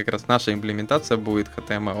нас как раз наша имплементация будет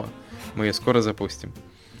HTML. Мы ее скоро запустим.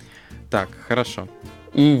 Так, хорошо.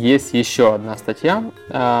 И есть еще одна статья,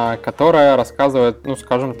 которая рассказывает, ну,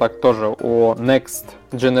 скажем так, тоже о Next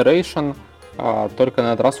Generation, только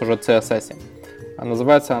на этот раз уже CSS.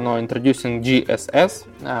 Называется оно Introducing GSS,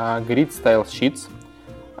 Grid Style Sheets.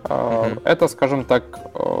 Это, скажем так,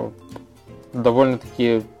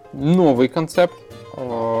 довольно-таки новый концепт,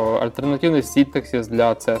 альтернативный синтаксис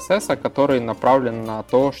для CSS, который направлен на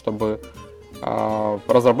то, чтобы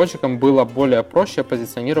разработчикам было более проще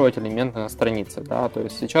позиционировать элементы на странице. Да? То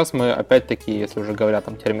есть сейчас мы, опять-таки, если уже говорят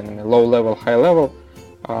там терминами low-level, high-level,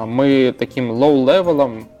 мы таким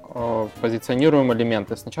low-level позиционируем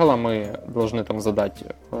элементы. Сначала мы должны там задать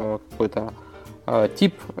какой-то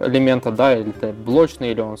тип элемента, да, или это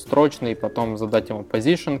блочный, или он строчный, потом задать ему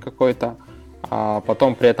position какой-то, а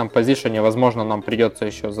потом при этом position, возможно, нам придется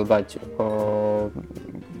еще задать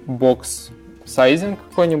box сайзинг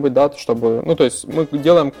какой-нибудь, да, чтобы, ну, то есть мы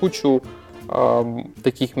делаем кучу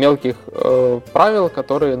таких мелких правил,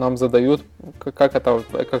 которые нам задают, как этот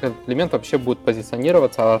элемент вообще будет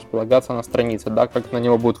позиционироваться, располагаться на странице, да, как на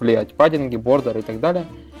него будут влиять паддинги, бордеры и так далее.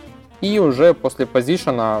 И уже после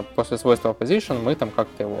позишена, после свойства position мы там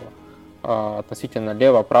как-то его относительно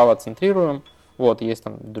лево-право центрируем. Вот, есть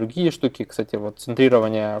там другие штуки, кстати, вот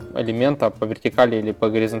центрирование элемента по вертикали или по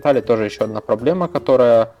горизонтали тоже еще одна проблема,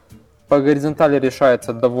 которая по горизонтали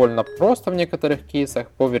решается довольно просто в некоторых кейсах,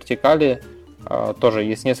 по вертикали тоже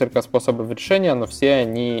есть несколько способов решения, но все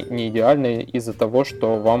они не идеальны из-за того,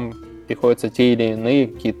 что вам приходится те или иные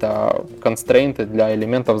какие-то констрейнты для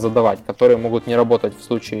элементов задавать, которые могут не работать в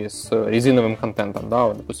случае с резиновым контентом. Да?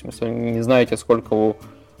 Вот, допустим, если вы не знаете, сколько у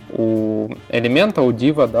элемента, у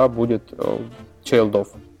дива, да, будет чайлдов.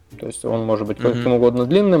 То есть он может быть каким угодно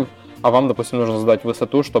длинным, а вам, допустим, нужно задать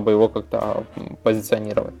высоту, чтобы его как-то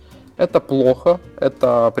позиционировать. Это плохо,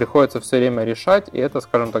 это приходится все время решать, и это,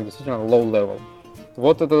 скажем так, действительно low level.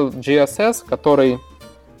 Вот этот GSS, который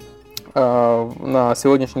на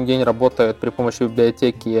сегодняшний день работает при помощи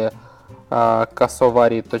библиотеки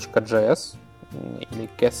cassowary.js или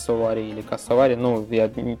Cassowary, или Cassowary, ну, я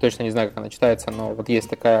точно не знаю, как она читается, но вот есть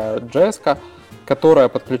такая JS-ка, которая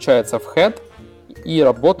подключается в head и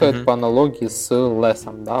работает по аналогии с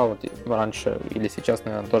less, да, вот раньше или сейчас,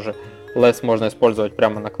 наверное, тоже less можно использовать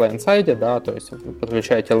прямо на клиент-сайде, да, то есть вы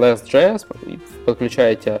подключаете less.js,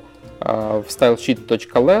 подключаете в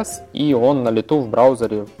stylesheet.less, и он на лету в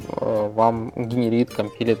браузере вам генерит,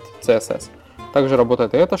 компилит CSS. Также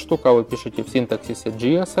работает и эта штука, вы пишете в синтаксисе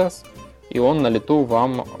GSS, и он на лету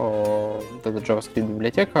вам, эта JavaScript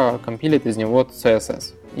библиотека, компилит из него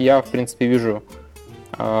CSS. Я, в принципе, вижу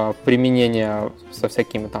применение со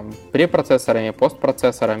всякими там препроцессорами,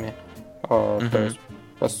 постпроцессорами, то есть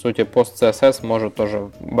по сути, PostCSS может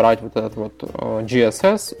тоже брать вот этот вот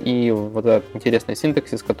GSS и вот этот интересный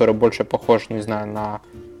синтаксис, который больше похож, не знаю, на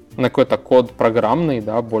какой-то код программный,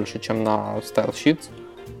 да, больше, чем на style-sheets,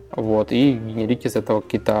 вот, и генерить из этого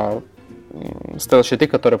какие-то style-sheets,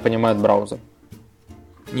 которые понимает браузер.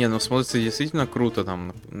 Не, ну смотрится действительно круто,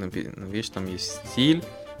 там, видишь, там есть стиль,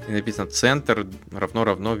 и написано center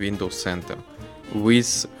равно Windows Center.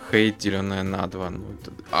 With height, деленное на 2.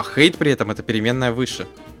 А height при этом это переменная выше.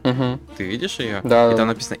 Ты видишь ее? Да. И там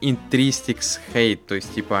написано intrinsics height, то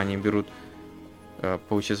есть типа они берут...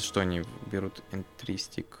 Получается, что они берут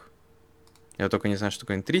intrinsic. Я только не знаю, что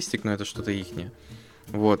такое intrinsic, но это что-то ихнее.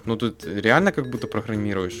 Вот, ну тут реально как будто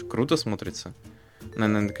программируешь. Круто смотрится.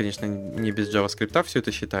 Наверное, конечно, не без JavaScript все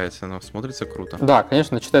это считается, но смотрится круто. Да,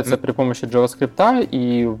 конечно, читается при помощи JavaScript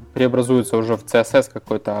и преобразуется уже в CSS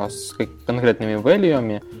какой-то с конкретными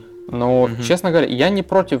value-ами. Но, честно говоря, я не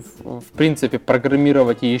против, в принципе,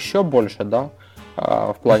 программировать еще больше, да,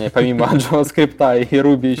 в плане помимо JavaScript и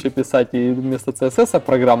Ruby еще писать и вместо CSS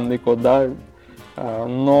программный код, да.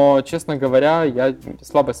 Но, честно говоря, я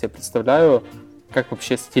слабо себе представляю, как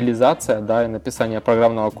вообще стилизация, да, и написание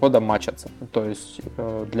программного кода матчатся. То есть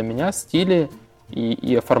для меня стили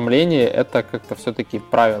и оформление это как-то все-таки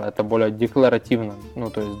правило, это более декларативно. Ну,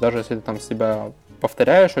 то есть даже если ты там себя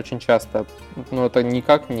повторяешь очень часто, ну, это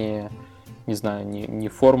никак не знаю, не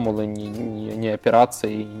формулы, не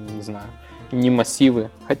операции, не знаю, не массивы.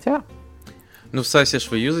 Хотя... Ну, в SAS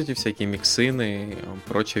ж вы юзаете всякие миксины и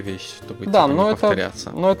прочие вещи, чтобы да, типа, не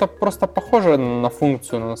повторяться. Но это просто похоже на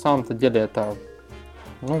функцию, но на самом-то деле это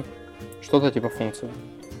Ну, что-то типа функции.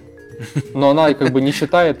 Но она как бы не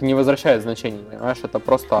считает, не возвращает значений, понимаешь? Это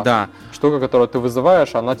просто штука, которую ты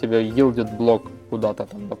вызываешь, она тебе йилдит блок куда-то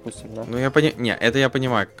там, допустим, да? Ну, это я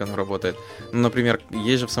понимаю, как оно работает. Ну, например,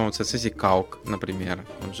 есть же в самом CSS Calc, например.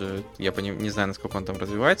 Он же, я не знаю, насколько он там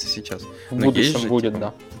развивается сейчас. В будущем будет,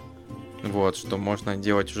 да. Вот, что можно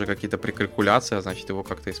делать уже какие-то прекалькуляции, а значит его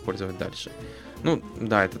как-то использовать дальше. Ну,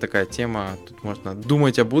 да, это такая тема, тут можно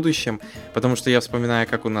думать о будущем, потому что я вспоминаю,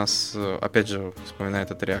 как у нас, опять же, вспоминаю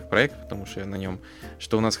этот React проект, потому что я на нем,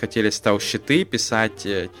 что у нас хотели стайл-щиты писать,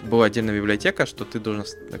 была отдельная библиотека, что ты должен,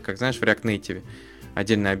 как знаешь, в React Native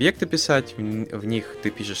отдельные объекты писать, в них ты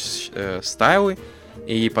пишешь стайлы,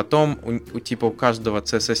 и потом у каждого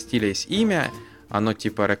CSS-стиля есть имя, оно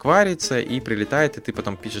типа рекварится и прилетает, и ты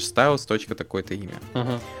потом пишешь стайл с точка такое-то имя.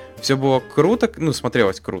 Все было круто, ну,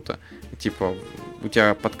 смотрелось круто. Типа, у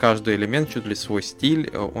тебя под каждый элемент чуть ли свой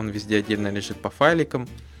стиль, он везде отдельно лежит по файликам.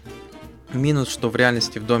 Минус, что в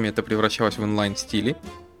реальности в доме это превращалось в инлайн-стили.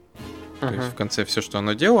 То есть в конце все, что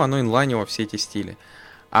оно делало, оно инлайнило все эти стили.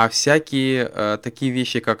 А всякие такие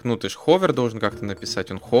вещи, как, ну, ты же ховер должен как-то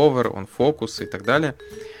написать, он ховер, он фокус и так далее.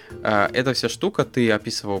 Эта вся штука, ты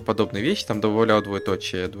описывал подобные вещи, там добавлял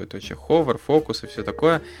двоеточие, ховер, фокус и все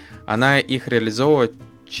такое. Она их реализовывала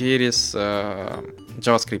через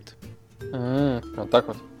JavaScript. Вот так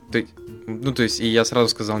вот. То есть, и я сразу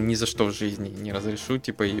сказал, ни за что в жизни не разрешу,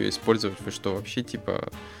 типа, ее использовать. Вы что, вообще, типа,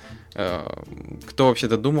 кто вообще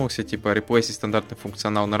додумался, типа, реплейсить стандартный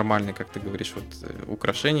функционал нормальный, как ты говоришь, вот,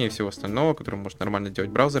 украшения и всего остального, которым может нормально делать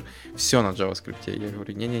браузер, все на JavaScript. Я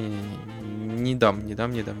говорю, не дам.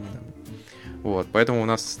 Вот, поэтому у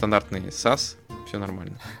нас стандартный SAS, все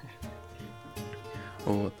нормально.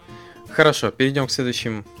 Вот. Хорошо, перейдем к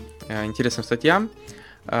следующим интересным статьям.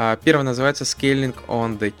 Первая называется Scaling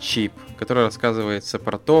on the Chip, которая рассказывается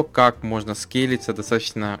про то, как можно скейлиться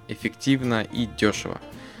достаточно эффективно и дешево.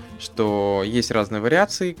 Что есть разные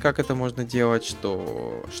вариации, как это можно делать,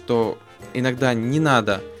 что иногда не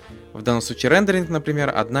надо, в данном случае рендеринг,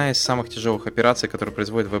 например, одна из самых тяжелых операций, которые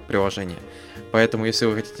производит веб-приложение. Поэтому, если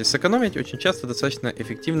вы хотите сэкономить, очень часто достаточно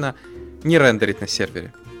эффективно не рендерить на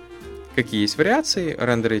сервере. Какие есть вариации?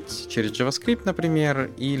 Рендерить через JavaScript,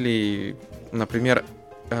 например, или, например,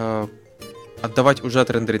 отдавать уже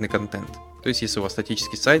отрендеренный контент. То есть, если у вас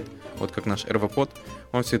статический сайт, вот как наш RV-под,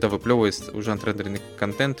 он всегда выплевывает уже отрендеренный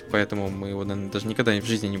контент, поэтому мы его, наверное, даже никогда в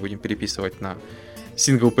жизни не будем переписывать на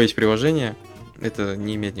single-page приложение. Это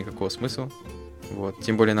не имеет никакого смысла. Вот.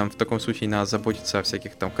 Тем более нам в таком случае надо заботиться о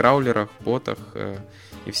всяких там краулерах, ботах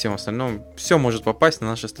и всем остальном. Все может попасть на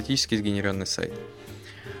наш статически сгенеренный сайт.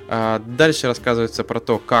 Дальше рассказывается про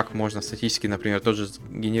то, как можно статически, например, тот же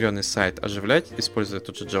генерированный сайт оживлять, используя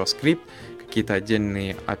тот же JavaScript, какие-то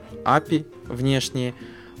отдельные API внешние,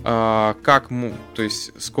 то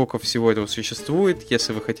есть сколько всего этого существует,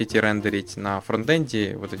 если вы хотите рендерить на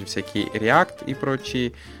фронтенде вот эти всякие React и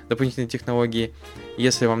прочие дополнительные технологии.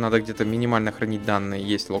 Если вам надо где-то минимально хранить данные,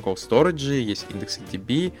 есть local storage, есть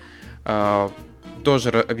IndexedDB. Тоже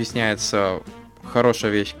объясняется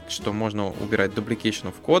хорошая вещь, что можно убирать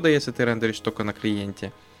duplication в кода, если ты рендеришь только на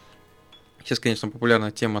клиенте. Сейчас, конечно, популярна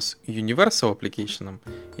тема с Universal Application,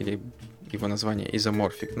 или его название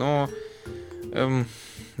Isomorphic, но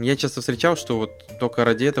я часто встречал, что вот только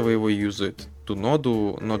ради этого его юзают. Ту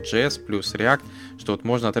ноду, Node.js плюс React, что вот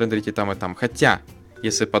можно отрендерить и там, и там. Хотя,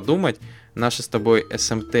 если подумать, наши с тобой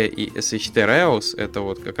SMT и SHT Rails — это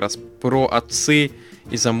вот как раз про-отцы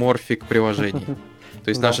Isomorphic приложений. То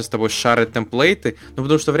есть наши с тобой шары темплейты. Ну,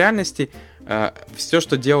 потому что в реальности все,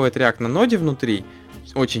 что делает React на ноде внутри,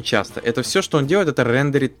 очень часто, это все, что он делает, это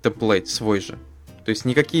рендерит темплейт свой же. То есть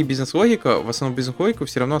никакие бизнес-логика, в основном бизнес-логику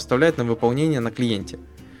все равно оставляет на выполнение на клиенте.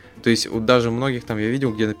 То есть даже у многих там я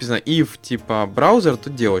видел, где написано if типа браузер,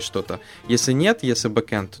 то делать что-то. Если нет, если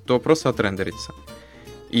бэкэнд, то просто отрендерится.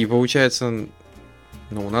 И получается,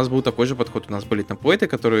 у нас был такой же подход. У нас были темплейты,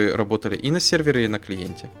 которые работали и на сервере, и на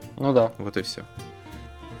клиенте. Ну да. Вот и все.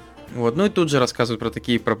 Вот. Ну и тут же рассказывают про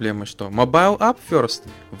такие проблемы, что mobile app first,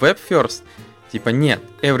 web first. Типа нет,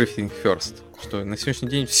 everything first. Что на сегодняшний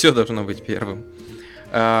день все должно быть первым.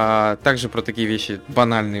 Также про такие вещи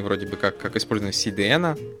банальные, вроде бы как использование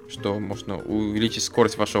CDN, что можно увеличить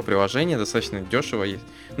скорость вашего приложения достаточно дешево.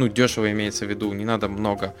 Ну, дешево имеется в виду, не надо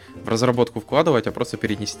много в разработку вкладывать, а просто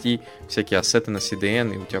перенести всякие ассеты на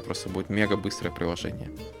CDN, и у тебя просто будет мега быстрое приложение.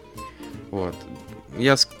 Вот.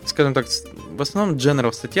 Я, скажем так, в основном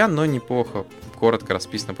general статья, но неплохо, коротко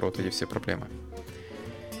расписано про вот эти все проблемы.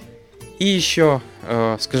 И еще,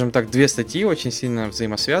 скажем так, две статьи очень сильно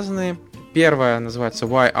взаимосвязанные. Первая называется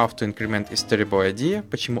Why Auto Increment is Terrible Idea.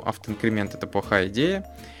 Почему автоинкремент это плохая идея.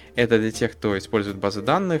 Это для тех, кто использует базы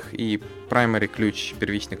данных, и primary ключ,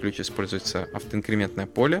 первичный ключ используется автоинкрементное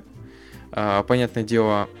поле. Понятное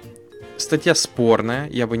дело, статья спорная.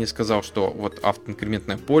 Я бы не сказал, что вот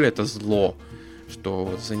автоинкрементное поле это зло, что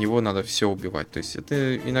вот за него надо все убивать. То есть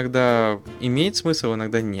это иногда имеет смысл,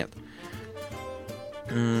 иногда нет.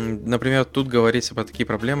 Например, тут говорится про такие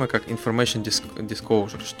проблемы, как Information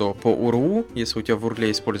Disclosure, что по URL, если у тебя в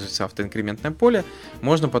URL используется автоинкрементное поле,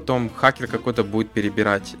 можно потом хакер какой-то будет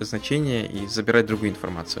перебирать значения и забирать другую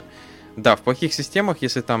информацию. Да, в плохих системах,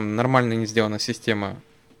 если там нормально не сделана система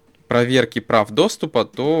проверки прав доступа,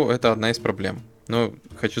 то это одна из проблем. Но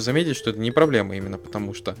хочу заметить, что это не проблема именно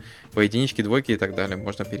потому, что по единичке, двойке и так далее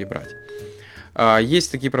можно перебрать.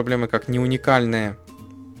 Есть такие проблемы, как неуникальные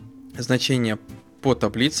значения по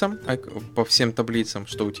таблицам, по всем таблицам,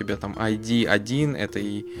 что у тебя там ID 1, это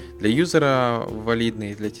и для юзера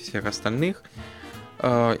валидно, и для всех остальных.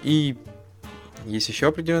 И есть еще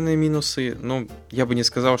определенные минусы, но я бы не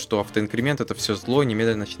сказал, что автоинкремент это все зло,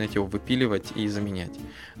 немедленно начинать его выпиливать и заменять.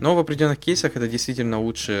 Но в определенных кейсах это действительно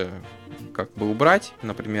лучше как бы убрать.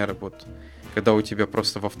 Например, вот когда у тебя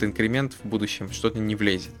просто в автоинкремент в будущем что-то не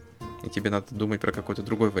влезет, и тебе надо думать про какой-то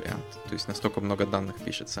другой вариант. То есть настолько много данных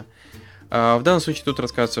пишется. В данном случае тут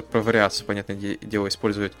рассказывается про вариацию, понятное дело,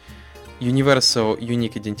 использовать Universal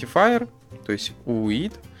Unique Identifier, то есть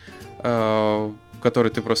UID, который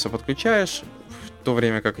ты просто подключаешь, в то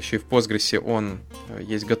время как еще и в Postgres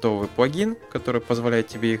есть готовый плагин, который позволяет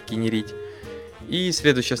тебе их генерить. И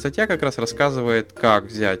следующая статья как раз рассказывает, как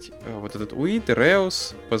взять вот этот UID,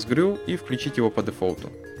 Reus, PostgreSQL и включить его по дефолту.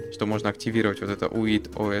 Что можно активировать вот это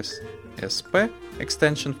UID OSSP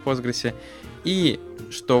extension в Postgres. И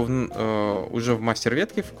что уже в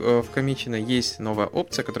мастер-ветке в комичено есть новая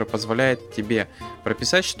опция, которая позволяет тебе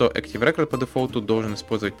прописать, что Active Record по дефолту должен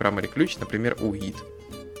использовать primary ключ, например, UID.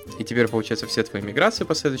 И теперь, получается, все твои миграции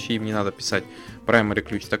последующие, им не надо писать primary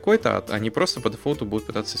ключ такой-то, а они просто по дефолту будут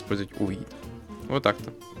пытаться использовать UID. Вот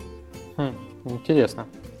так-то. Интересно.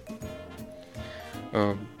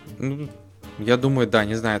 Я думаю, да,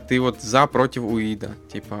 не знаю, ты вот за, против UID,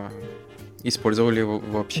 типа, использовали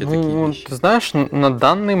вообще такие вещи? Ты знаешь, на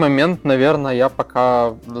данный момент, наверное, я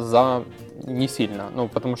пока за не сильно.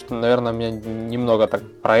 Потому что, наверное, у меня немного так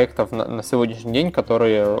проектов на сегодняшний день,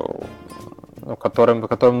 которым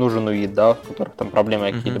нужен UID, да, в которых там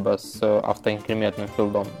проблемы какие-либо с автоинкрементным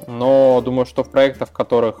филдом. Но думаю, что в проектах, в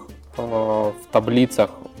которых в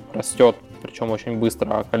таблицах растет, причем очень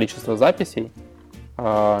быстро, количество записей,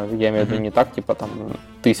 я имею в виду не так, типа там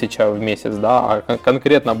 1000 в месяц, да, а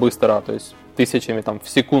конкретно быстро, то есть тысячами там в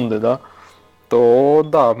секунды, да, то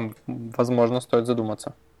да, возможно, стоит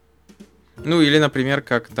задуматься. Или, например,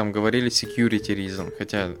 как там говорили, security reason.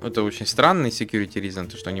 Хотя это очень странный security reason,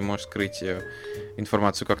 то, что не можешь скрыть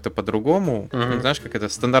информацию как-то по-другому. Знаешь, как это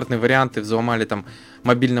стандартные варианты, взломали там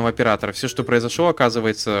мобильного оператора. Все, что произошло,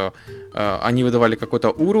 оказывается, они выдавали какой-то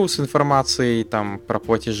URL с информацией там про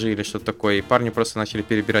платежи или что-то такое, и парни просто начали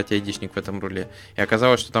перебирать айдишник в этом руле. И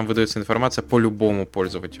оказалось, что там выдается информация по любому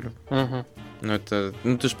пользователю.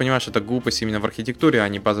 Ты же понимаешь, это глупость именно в архитектуре, а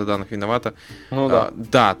не база данных виновата.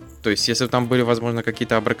 Да, то есть, если там были, возможно,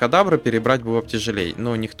 какие-то абракадабры, перебрать было бы тяжелее.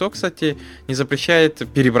 Но никто, кстати, не запрещает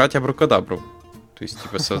перебрать абракадабру. То есть,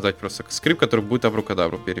 типа, создать просто скрипт, который будет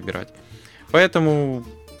абракадабру перебирать. Поэтому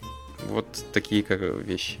вот такие как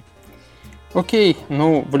вещи. Окей,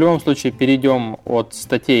 в любом случае перейдем от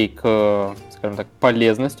статей к, скажем так,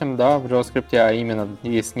 полезностям, да, в JavaScript, а именно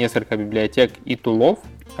есть несколько библиотек и тулов,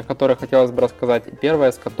 о которых хотелось бы рассказать.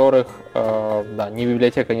 Первая из которых, не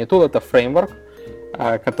библиотека, не тул, это фреймворк,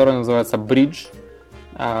 который называется Bridge,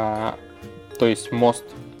 то есть мост.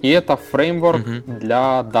 И это фреймворк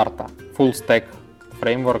для Dart, full stack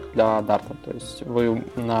фреймворк для Dart. То есть вы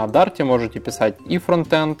на Dart можете писать и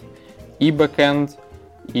фронтенд, и бэкенд,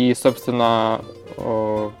 и, собственно,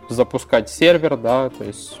 запускать сервер, да, то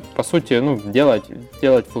есть, по сути, делать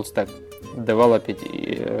full stack, девелопить,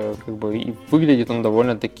 и выглядит он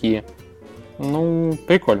довольно-таки,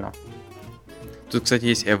 прикольно. Тут, кстати,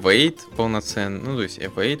 есть Await полноценный, то есть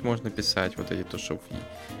Await можно писать, вот эти то, что в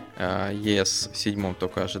ES 7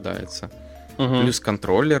 только ожидается. Плюс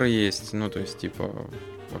контроллеры есть, то есть, типа,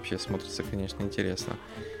 вообще смотрится, конечно, интересно.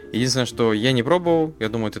 Единственное, что я не пробовал, я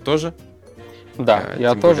думаю, ты тоже. Да,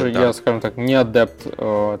 я тоже, более, я, скажем так, не адепт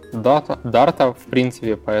Dart, в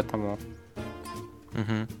принципе, поэтому...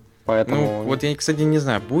 Вот я, кстати, не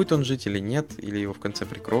знаю, будет он жить или нет, или его в конце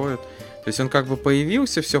прикроют. То есть он как бы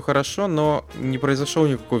появился, все хорошо, но не произошел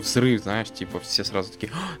никакой взрыв, знаешь, типа все сразу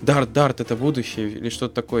такие: Dart, это будущее, или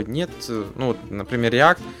что-то такое. Нет, например,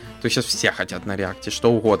 React, то есть сейчас все хотят на React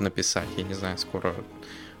что угодно писать, я не знаю, скоро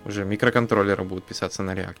уже микроконтроллеры будут писаться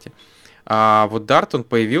на React. А вот Dart, он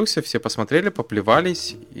появился, все посмотрели,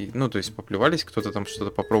 поплевались, то есть поплевались, кто-то там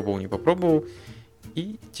что-то попробовал, не попробовал,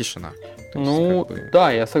 и тишина.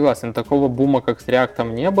 Да, я согласен, такого бума, как с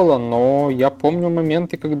React, не было, но я помню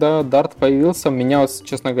моменты, когда Dart появился, меня,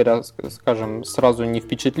 честно говоря, скажем, сразу не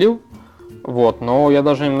впечатлил, но я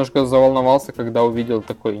даже немножко заволновался, когда увидел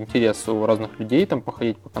такой интерес у разных людей, там,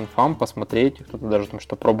 походить по конфам, посмотреть, кто-то даже там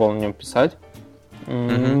что пробовал на нем писать.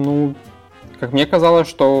 Как мне казалось,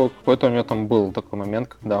 что какой-то у него там был такой момент,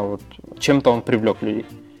 когда вот чем-то он привлек людей.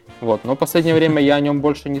 Но в последнее время я о нем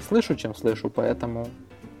больше не слышу, чем слышу, поэтому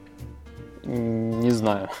не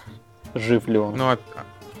знаю, жив ли он.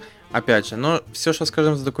 Опять же, все, что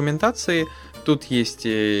скажем с документацией, тут есть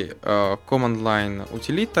command line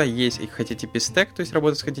утилита, есть HTTP stack, то есть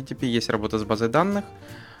работа с HTTP, есть работа с базой данных,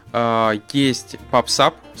 есть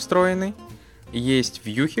PubSub встроенный, есть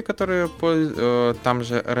вьюхи, которые там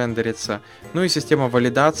же рендерятся, и система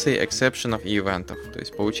валидации, эксепшенов и ивентов. То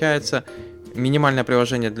есть получается минимальное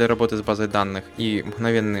приложение для работы с базой данных и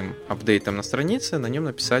мгновенным апдейтом на странице на нем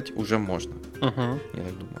написать уже можно. Я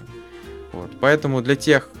так думаю. Поэтому для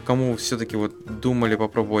тех, кому все-таки думали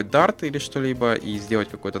попробовать Dart или что-либо и сделать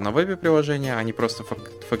какое-то на вебе приложение, а не просто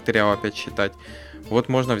факториал опять считать,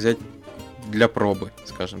 можно взять для пробы,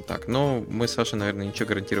 скажем так. Но мы с Сашей, наверное, ничего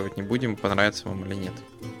гарантировать не будем, понравится вам или нет.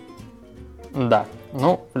 Да,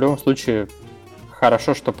 в любом случае,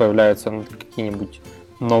 хорошо, что появляются какие-нибудь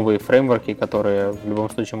новые фреймворки, которые в любом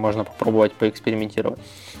случае можно попробовать поэкспериментировать.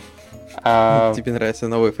 Тебе нравятся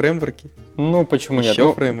новые фреймворки? Почему нет?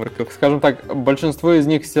 Еще фреймворков? Скажем так, большинство из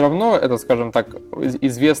них все равно, это, скажем так,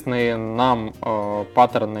 известные нам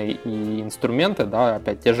паттерны и инструменты, да,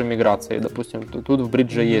 опять те же миграции, допустим, тут в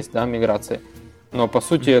Bridge есть, да, миграции. Но, по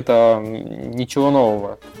сути, это ничего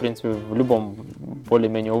нового. В принципе, в любом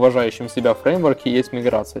более-менее уважающем себя фреймворке есть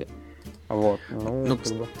миграции.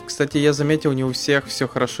 Кстати, я заметил, не у всех все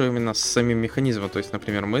хорошо именно с самим механизмом. То есть,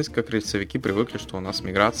 например, мы, как рельсовики, привыкли, что у нас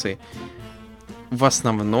миграции в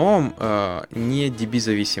основном не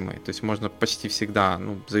DB-зависимые. То есть можно почти всегда,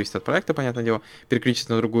 зависит от проекта, понятное дело,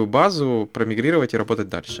 переключиться на другую базу, промигрировать и работать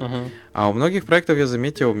дальше. А у многих проектов я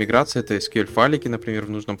заметил, миграция — это SQL-файлики, например, в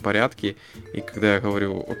нужном порядке. И когда я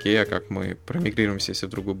говорю, окей, а как мы промигрируемся, если в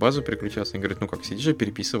другую базу переключаться? Они говорят, как сидишь и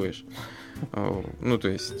переписываешь. То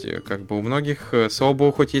есть, у многих, слава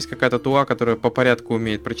богу, хоть есть какая-то тула, которая по порядку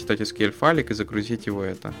умеет прочитать SQL-файлик и загрузить его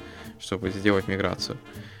чтобы сделать миграцию.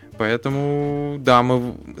 Поэтому, да,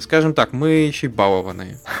 мы еще и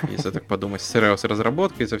балованные, если так подумать, с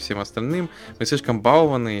Rails-разработкой и со всем остальным. Мы слишком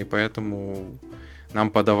балованные, поэтому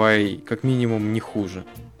нам подавай как минимум не хуже.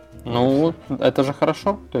 Это же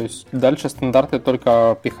хорошо. То есть дальше стандарты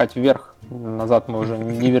только пихать вверх. Назад мы уже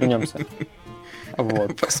не вернемся.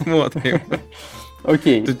 Посмотрим.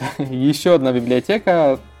 Окей. Еще одна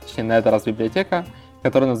библиотека, точнее, на этот раз библиотека,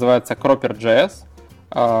 которая называется Cropper.js.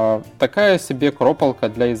 Такая себе кропалка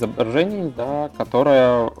для изображений, да,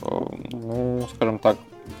 которая, скажем так,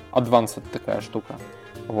 advanced такая штука.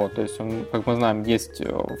 То есть, как мы знаем, есть,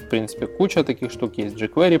 в принципе, куча таких штук, есть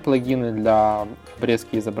jQuery плагины для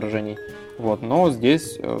обрезки изображений, но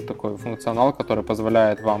здесь такой функционал, который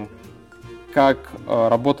позволяет вам как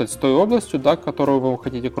работать с той областью, да, которую вы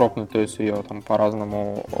хотите кропнуть, то есть ее там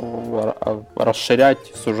по-разному расширять,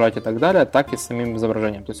 сужать и так далее, так и с самим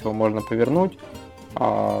изображением. То есть его можно повернуть,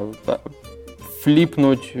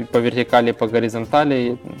 флипнуть по вертикали, по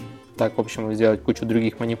горизонтали, так, в общем, сделать кучу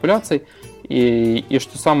других манипуляций. И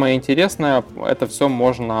что самое интересное, это все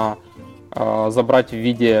можно забрать в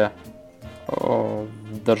виде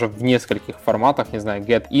даже в нескольких форматах, не знаю,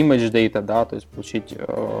 get image data, да, то есть получить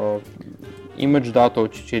image дату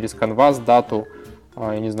через canvas дату,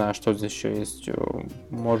 я не знаю, что здесь еще есть,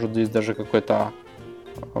 может здесь даже какой-то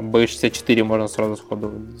B64 можно сразу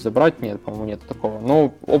сходу забрать, нет, по-моему, нет такого,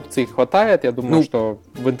 но опций хватает, я думаю, что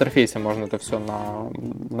в интерфейсе можно это все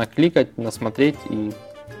накликать, насмотреть, и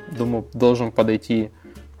думаю, должен подойти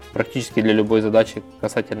практически для любой задачи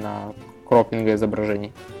касательно кроппинга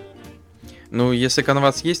изображений. Если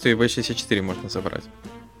canvas есть, то и B64 можно забрать.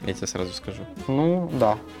 Я тебе сразу скажу.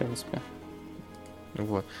 Да, в принципе.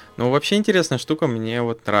 Вообще интересная штука, мне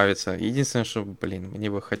нравится. Единственное, что, мне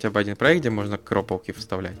бы хотя бы один проект, где можно кропалки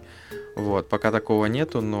вставлять. Пока такого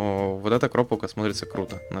нету, но эта кропалка смотрится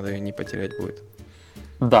круто. Надо ее не потерять будет.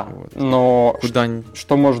 Да, но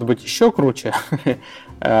что может быть еще круче,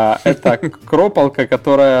 это кропалка,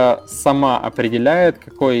 которая сама определяет,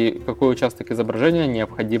 какой участок изображения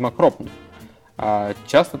необходимо кропнуть.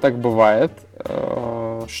 Часто так бывает,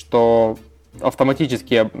 что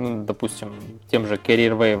автоматически, допустим, тем же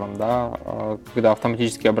Carrier Wave, да, когда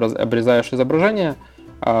автоматически обрезаешь изображение,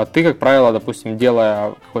 ты, как правило, допустим,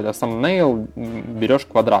 делая какой-то thumbnail, берешь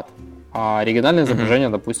квадрат, а оригинальное изображение,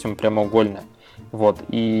 допустим, прямоугольное. Вот.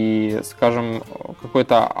 И, скажем,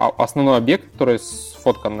 какой-то основной объект, который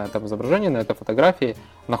сфоткан на этом изображении, на этой фотографии,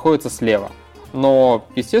 находится слева. Но,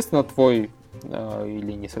 естественно, твой,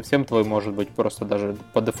 или не совсем твой, может быть, просто даже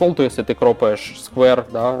по дефолту, если ты кропаешь square,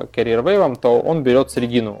 да, carrier wave, то он берет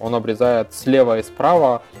середину, он обрезает слева и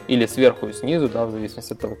справа, или сверху и снизу, да, в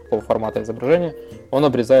зависимости от того, какого формата изображения, он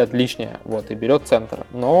обрезает лишнее, вот, и берет центр.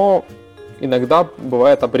 Но иногда,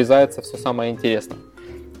 бывает, обрезается все самое интересное.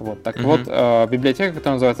 Вот, так вот, библиотека,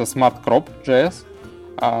 которая называется SmartCrop.js,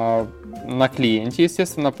 на клиенте,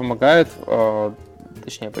 естественно, помогает,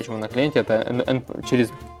 точнее, почему на клиенте, это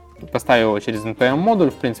поставив его через NPM-модуль,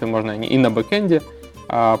 в принципе, можно и на бэкэнде,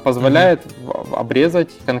 позволяет обрезать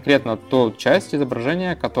конкретно ту часть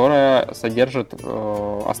изображения, которая содержит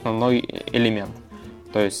основной элемент.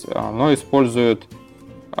 То есть оно использует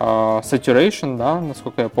saturation, да,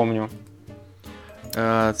 насколько я помню.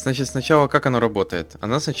 Значит, сначала как оно работает?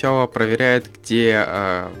 Она сначала проверяет, где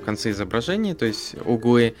концы изображений, то есть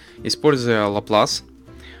углы, используя Laplace.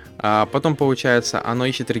 Потом, получается, оно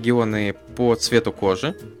ищет регионы по цвету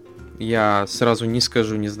кожи. Я сразу не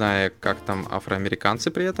скажу, не зная, как там афроамериканцы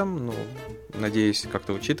при этом, но надеюсь,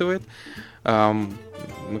 как-то учитывает.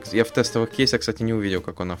 Я в тестовых кейсах, кстати, не увидел,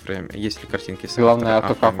 как он есть ли картинки с Главное,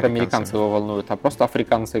 только афроамериканцы его волнуют, а просто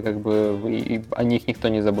африканцы, как бы, о них никто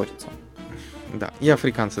не заботится. Да, и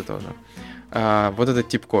африканцы тоже. Вот этот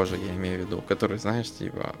тип кожи, я имею в виду, который, знаешь,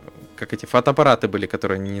 типа, как эти фотоаппараты были,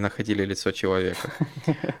 которые не находили лицо человека.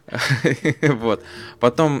 Вот.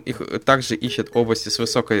 Потом их также ищет области с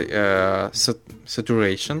высокой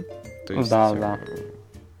saturation. Да.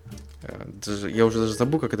 Я уже даже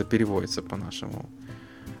забыл, как это переводится по-нашему.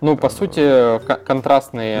 Ну, по сути,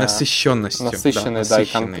 контрастные... Насыщенные, да,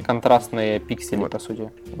 и контрастные пиксели, вот. По сути,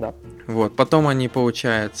 да. Вот, потом они,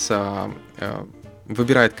 получается,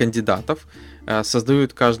 выбирают кандидатов,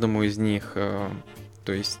 создают каждому из них,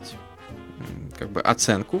 то есть, как бы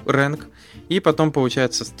оценку, рэнк, и потом,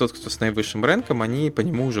 получается, тот, кто с наивысшим рэнком, они по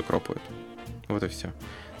нему уже кропают. Вот и все.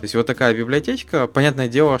 То есть вот такая библиотечка. Понятное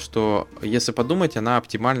дело, что, если подумать, она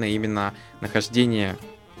оптимальна именно нахождение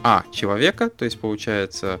человека, то есть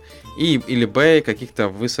получается, или Б, каких-то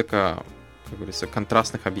высоко, как говорится,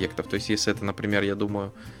 контрастных объектов. То есть если это, например, я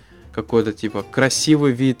думаю, какой-то типа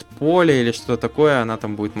красивый вид поля или что-то такое, она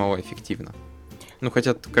там будет малоэффективна. Ну,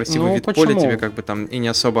 хотя красивый вид поля тебе как бы там и не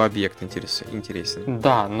особо объект интересен.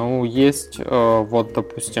 Да, ну есть вот,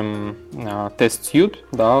 допустим, TestSuite,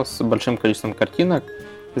 да, с большим количеством картинок.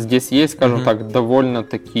 Здесь есть, скажем так, довольно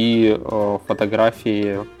такие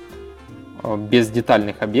фотографии без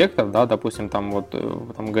детальных объектов, да, допустим, там вот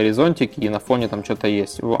там горизонтик и на фоне там что-то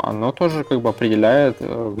есть. Оно тоже как бы определяет,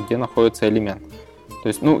 где находится элемент. То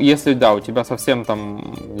есть, ну, если, да, у тебя совсем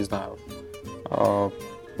там, не знаю,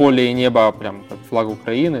 поле и небо прям как флаг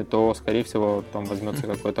Украины, то, скорее всего, там возьмется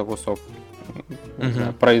какой-то кусок, не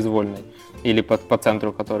знаю, произвольный или по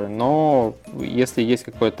центру который. Но если есть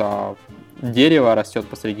какое-то дерево растет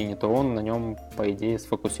посредине, то он на нем, по идее,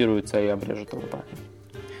 сфокусируется и обрежет его правильно.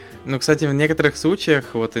 Ну, кстати, в некоторых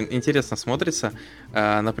случаях вот интересно смотрится.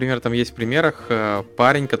 Например, там есть в примерах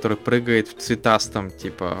парень, который прыгает в цветастом,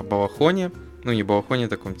 типа, балахоне. Ну, не балахоне,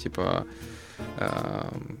 таком, типа,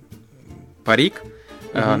 парик.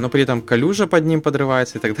 Но при этом калюжа под ним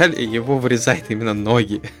подрывается и так далее, и его вырезает именно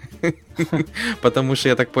ноги. Потому что,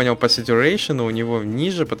 я так понял, по saturation у него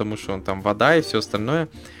ниже, потому что он там вода и все остальное.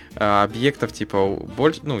 Объектов, типа,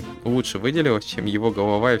 больше, ну, лучше выделилось, чем его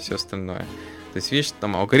голова и все остальное. То есть, видишь,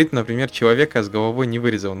 там алгоритм, например, человека с головой не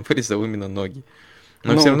вырезал, он вырезал именно ноги.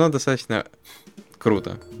 Но все равно достаточно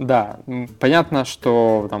круто. Да, понятно,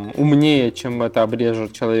 что там умнее, чем это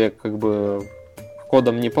обрежет человек, как бы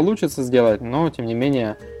кодом не получится сделать, но, тем не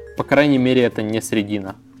менее, по крайней мере, это не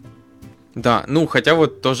средина. Да, ну, хотя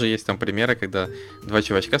вот тоже есть там примеры, когда два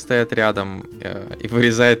чувачка стоят рядом и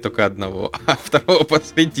вырезают только одного, а второго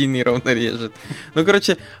посредине ровно режет. Ну,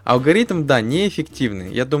 короче, алгоритм, да,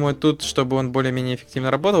 неэффективный. Я думаю, тут, чтобы он более-менее эффективно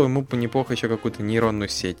работал, ему бы неплохо еще какую-то нейронную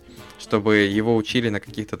сеть, чтобы его учили на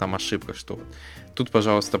каких-то там ошибках, что тут,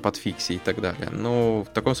 пожалуйста, подфикси и так далее. Но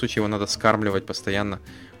в таком случае его надо скармливать постоянно.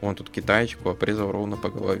 Вон тут китаечку обрезал ровно по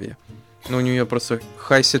голове. Ну, у нее просто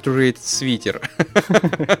high saturated свитер.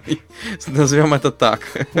 Назовем это так.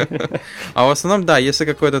 А в основном, да, если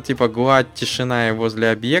какой-то типа гладь, тишина и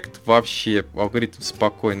возле объект, вообще алгоритм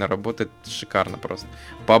спокойно работает, шикарно просто.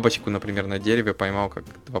 Бабочку, например, на дереве поймал как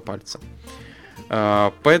два пальца.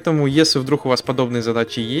 Поэтому, если вдруг у вас подобные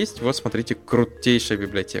задачи есть, вот смотрите, крутейшая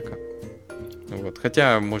библиотека. Вот.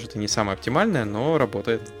 Хотя, может, и не самая оптимальная, но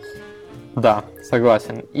работает. Да,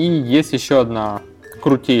 согласен. И есть еще одна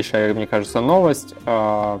крутейшая, мне кажется, новость.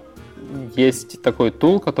 Есть такой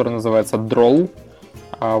тул, который называется Droll,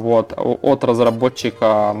 вот, от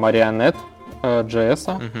разработчика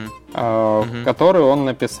Marionette.js, который он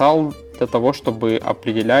написал для того, чтобы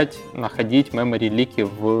определять, находить memory лики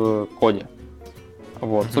в коде.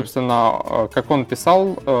 Вот, собственно, как он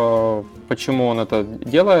писал, почему он это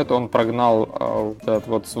делает, он прогнал этот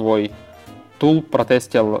вот свой тул,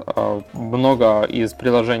 протестил много из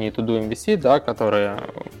приложений To-Do MVC, да, которые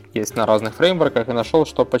есть на разных фреймворках, и нашел,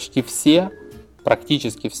 что почти все,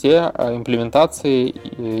 практически все имплементации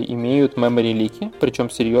имеют memory лики, причем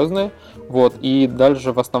серьезные. Вот, и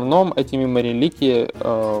дальше в основном эти memory лики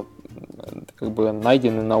как бы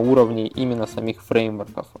найдены на уровне именно самих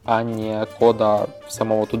фреймворков, а не кода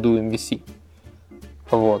самого To-Do MVC.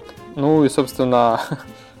 Вот. Ну и, собственно,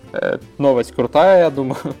 новость крутая, я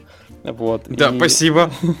думаю. Вот. Да,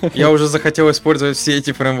 спасибо. Я уже захотел использовать все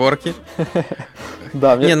эти фреймворки.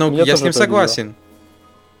 Да, я с ним согласен.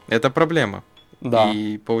 Это проблема. Да.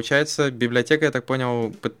 И получается, библиотека, я так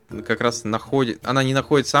понял, как раз находит... Она не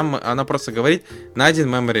находит сам, она просто говорит, найден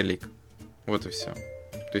memory leak. Вот и все.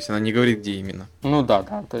 То есть она не говорит, где именно. Ну да.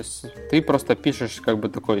 То есть ты просто пишешь как бы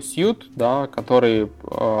такой сьют, да, который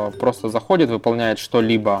просто заходит, выполняет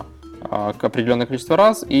что-либо к определенное количество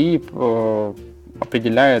раз и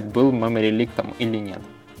определяет, был memory leak там или нет.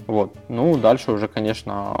 Вот. Ну, дальше уже,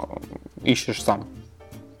 конечно, ищешь сам.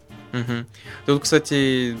 Угу. Тут,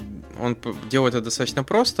 кстати, он делает это достаточно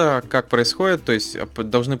просто. Как происходит, то есть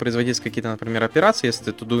должны производиться какие-то, например, операции.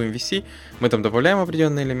 Если To-Do MVC, мы там добавляем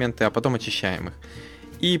определенные элементы, а потом очищаем их.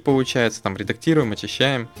 И получается, там редактируем,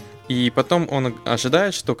 очищаем. И потом он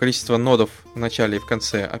ожидает, что количество нодов в начале и в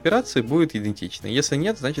конце операции будет идентично. Если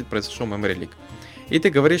нет, значит произошел memory leak. И ты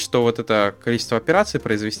говоришь, что вот это количество операций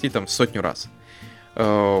произвести там 100 раз.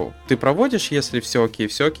 Ты проводишь, если все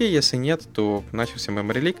окей, если нет, то начался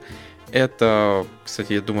memory leak. Это,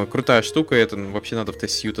 кстати, я думаю, крутая штука, это вообще надо в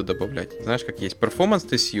тест-сьюты добавлять. Знаешь, как есть перформанс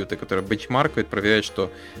тест-сьюты, которые бенчмаркают, проверяют, что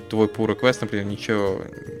твой pull request, например, ничего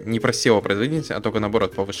не просела производительность, а только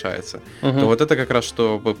наоборот повышается. То вот это как раз,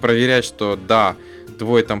 чтобы проверять, что да,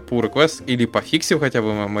 твой там pull request или пофиксил хотя бы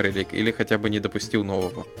memory leak, или хотя бы не допустил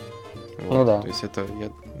нового. Вот. Ну да. То есть это, я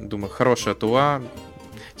думаю, хорошая тула.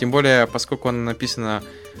 Тем более, поскольку она написана,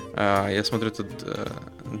 я смотрю тут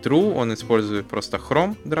Drew, он использует просто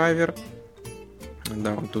Chrome драйвер.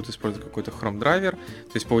 Да, он тут использует какой-то Chrome драйвер.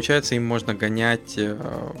 То есть, получается, им можно гонять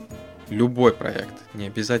любой проект. Не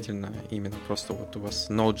обязательно именно просто вот у вас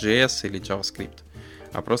Node.js или JavaScript,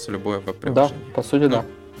 а просто любое веб-приложение. Да, по сути, да.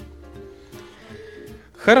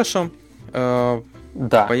 Хорошо.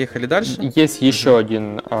 Да. Поехали дальше. Есть еще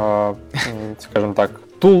один, скажем так,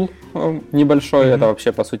 тул небольшой, это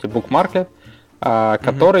вообще по сути Bookmarklet,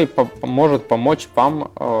 который может помочь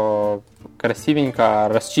вам красивенько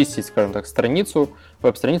расчистить, скажем так, страницу,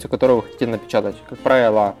 веб-страницу, которую вы хотите напечатать. Как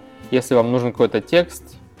правило, если вам нужен какой-то текст,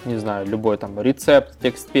 не знаю, любой там рецепт,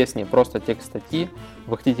 текст песни, просто текст статьи,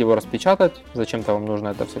 вы хотите его распечатать, зачем-то вам нужно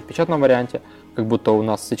это все в печатном варианте, как будто у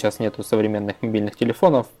нас сейчас нету современных мобильных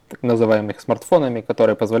телефонов, так называемых смартфонами,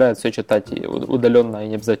 которые позволяют все читать удаленно и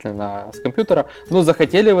не обязательно с компьютера. Но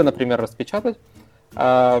захотели вы, например, распечатать,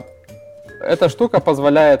 эта штука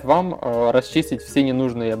позволяет вам расчистить все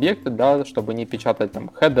ненужные объекты, да, чтобы не печатать там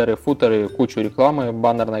хедеры, футеры, кучу рекламы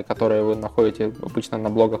баннерной, которые вы находите обычно на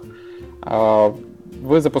блогах.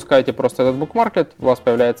 Вы запускаете просто этот Bookmarklet, у вас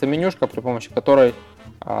появляется менюшка, при помощи которой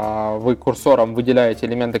вы курсором выделяете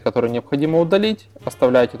элементы, которые необходимо удалить,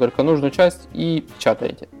 оставляете только нужную часть и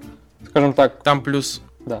печатаете. Скажем так. Там плюс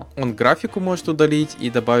да. Он графику может удалить и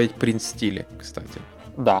добавить принт стили, кстати.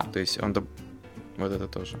 Да. То есть он вот это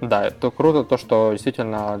тоже. Да, это круто, то что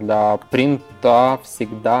действительно для принта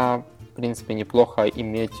всегда, в принципе, неплохо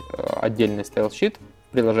иметь отдельный стайл-щит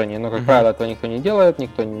в приложении, но, как правило, этого никто не делает,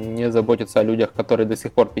 никто не заботится о людях, которые до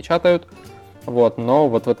сих пор печатают. Вот, но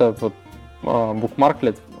вот этот вот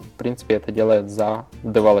Bookmarklet, в принципе, это делает за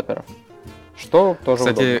девелоперов. Что тоже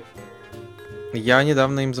кстати, удобно. Я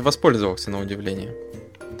недавно им воспользовался, на удивление.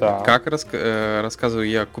 Так. Как рассказываю,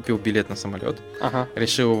 я купил билет на самолет,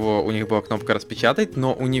 решил его, у них была кнопка распечатать,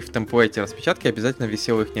 но у них в темплейте распечатки обязательно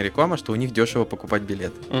висела их реклама, что у них дешево покупать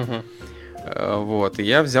билеты. Вот, и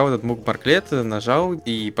я взял этот Bookmarklet, нажал,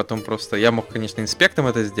 и потом просто, я мог, конечно, инспектом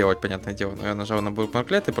это сделать, понятное дело, но я нажал на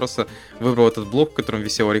Bookmarklet и просто выбрал этот блок, в котором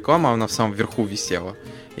висела реклама, она в самом верху висела.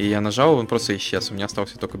 И я нажал, он просто исчез, у меня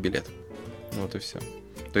остался только билет. Вот и все.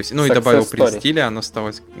 То есть, ну и добавил принт стиля, оно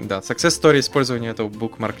осталось... Да, success story использования этого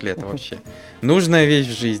Bookmarklet вообще. Нужная вещь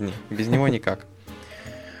в жизни, без него никак.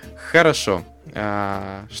 Хорошо.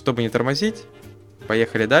 Чтобы не тормозить,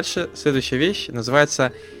 Поехали дальше. Следующая вещь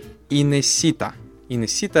называется Inesita.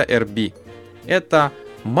 Inesita RB. Это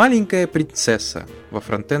маленькая принцесса во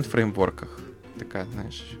фронтенд фреймворках. Такая,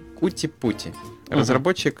 знаешь, кути-пути.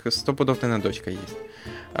 Разработчик, 100%, наверное, дочка есть.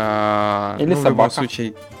 Или собака. В любом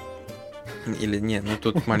случае... Или нет, ну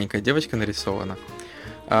тут маленькая девочка нарисована.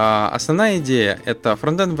 Основная идея — это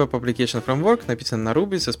Frontend Web Application Framework, написан на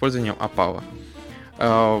Ruby с использованием Apava.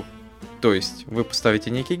 То есть вы поставите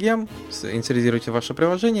некий гем, инициализируете ваше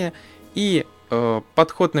приложение, и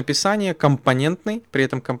подход написания компонентный, при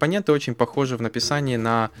этом компоненты очень похожи в написании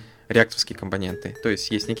на реактовские компоненты. То есть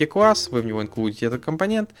есть некий класс, вы в него инклюдите этот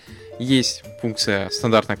компонент, есть функция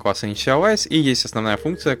стандартная класса initialize, и есть основная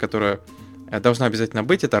функция, которая должна обязательно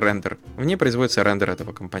быть, это рендер. В ней производится рендер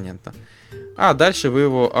этого компонента. А дальше вы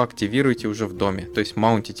его активируете уже в доме, то есть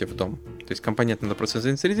маунтите в дом. То есть компонент надо просто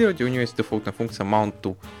заинициализировать, и у него есть дефолтная функция mount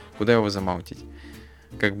to, куда его замаунтить.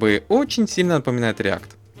 Как бы очень сильно напоминает React,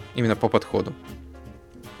 именно по подходу.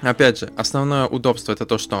 Опять же, основное удобство — это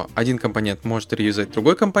то, что один компонент может реюзать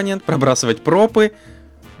другой компонент, пробрасывать пропы.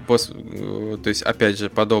 То есть, опять же,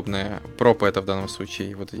 подобное. Пропы — это в данном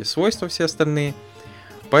случае вот эти свойства все остальные.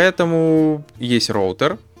 Поэтому есть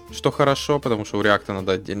роутер, что хорошо, потому что у React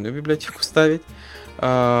надо отдельную библиотеку ставить.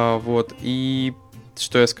 Вот. И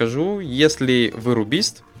что я скажу, если вы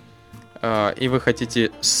рубист, и вы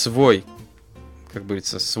хотите свой, как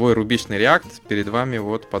говорится, свой рубишный React, перед вами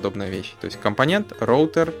вот подобная вещь. То есть компонент,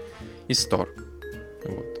 роутер и store.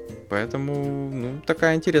 Вот. Поэтому, ну,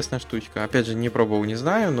 такая интересная штучка. Опять же, не пробовал, не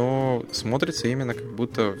знаю, но смотрится именно как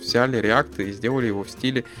будто взяли React и сделали его в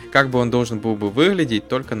стиле, как бы он должен был бы выглядеть,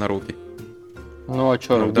 только на Ruby. Ну, а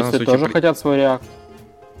что, рубисты тоже хотят свой React?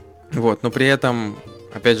 Вот, но при этом,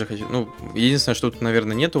 опять же, хочу, ну, единственное, что тут,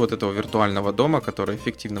 наверное, нету вот этого виртуального дома, который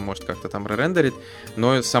эффективно может как-то там ререндерить,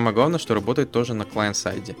 но самое главное, что работает тоже на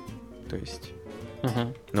клиент-сайде. То есть,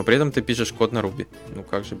 но при этом ты пишешь код на Ruby. Ну,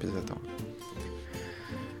 как же без этого?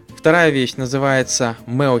 Вторая вещь называется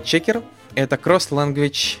MeoChecker. Это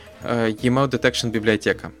Cross-Language E-mail Detection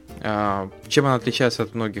библиотека. Чем она отличается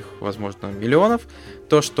от многих, возможно, миллионов?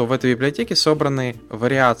 То, что в этой библиотеке собраны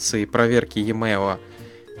вариации проверки e-mail,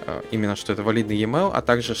 именно что это валидный e-mail, а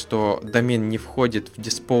также что домен не входит в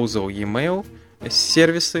disposal e-mail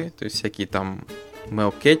сервисы, то есть всякие там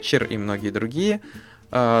MailCatcher и многие другие.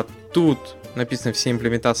 Тут написаны все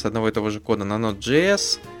имплементации одного и того же кода на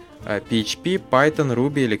Node.js, PHP, Python,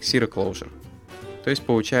 Ruby, Elixir и Clojure. То есть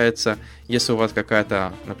получается, если у вас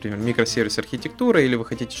какая-то, например, микросервис-архитектура, или вы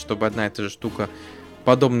хотите, чтобы одна и та же штука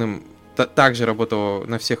подобным также работала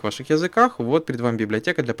на всех ваших языках, вот перед вами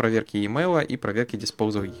библиотека для проверки e-mail и проверки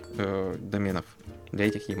disposal доменов для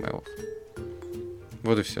этих e-mail.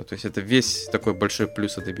 Вот и все. То есть это весь такой большой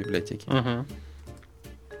плюс этой библиотеки.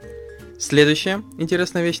 Следующая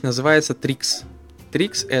интересная вещь называется Trix.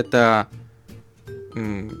 Trix — это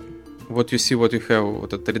what you see, what you have,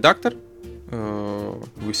 вот этот редактор,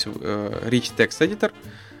 Rich Text Editor,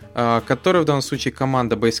 который в данном случае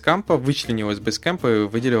команда Basecamp вычленила из Basecamp и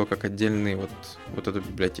выделила как отдельный вот эту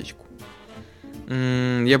библиотечку.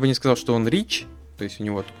 Я бы не сказал, что он rich, то есть у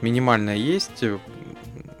него минимальная есть,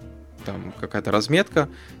 там какая-то разметка,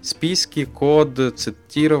 списки, код,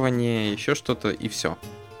 цитирование, еще что-то и все.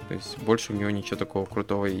 То есть больше у него ничего такого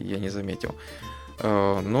крутого я не заметил.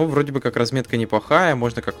 Но вроде бы как разметка неплохая,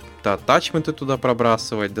 можно как-то атачменты туда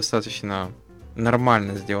пробрасывать, достаточно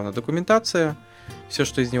нормально сделана документация, все,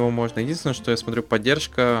 что из него можно. Единственное, что я смотрю,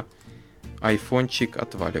 поддержка, айфончик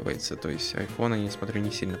отваливается, то есть iPhone, я смотрю,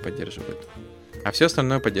 не сильно поддерживает, а все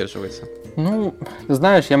остальное поддерживается. Ну,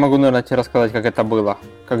 знаешь, я могу, наверное, тебе рассказать, как это было.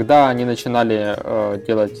 Когда они начинали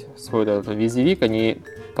делать свой визивик, они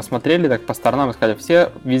посмотрели так по сторонам и сказали, все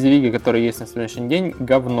визивики, которые есть на сегодняшний день,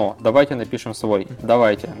 говно, давайте напишем свой.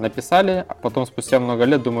 Давайте. Написали, а потом спустя много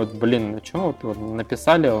лет думают, блин, ну чего вот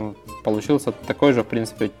написали, он получился такой же, в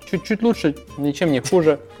принципе, чуть-чуть лучше, ничем не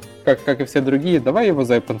хуже, как и все другие, давай его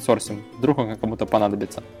заопенсорсим, вдруг он кому-то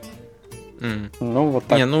понадобится. Ну, вот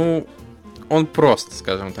так. Не, ну, он прост,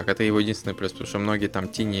 скажем так, это его единственный плюс, потому что многие там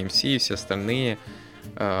TinyMC и все остальные,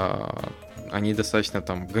 они достаточно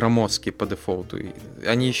там громоздкие по дефолту.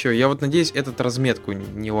 Они еще, я вот надеюсь, этот разметку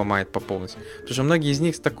не ломает по полностью. Потому что многие из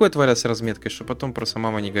них такое творят с разметкой, что потом просто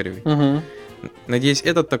мама не горюй. Надеюсь,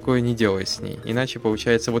 этот такое не делает с ней. Иначе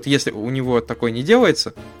получается, вот если у него такое не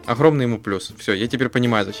делается, огромный ему плюс. Все, я теперь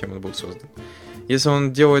понимаю, зачем он был создан. Если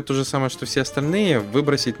он делает то же самое, что все остальные,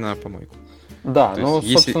 выбросить на помойку. Да, ну,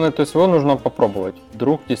 собственно, то есть его нужно попробовать.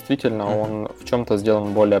 Вдруг действительно он в чем-то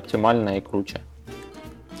сделан более оптимально и круче.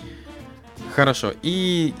 Хорошо.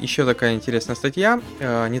 И еще такая интересная статья.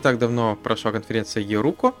 Не так давно прошла конференция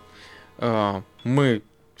Еруко. Мы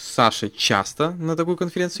с Сашей часто на такую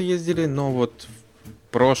конференцию ездили, но вот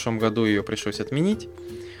в прошлом году ее пришлось отменить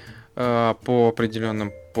по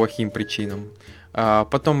определенным плохим причинам.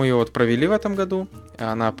 Потом ее вот провели в этом году,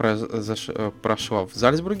 она прошла в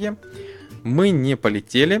Зальцбурге. Мы не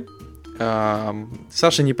полетели.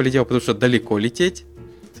 Саша не полетел, потому что далеко лететь.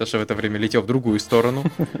 Саша в это время летел в другую сторону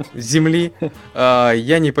Земли.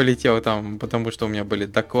 Я не полетел там, потому что у меня были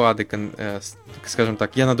доклады, скажем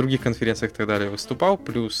так, я на других конференциях и так далее выступал,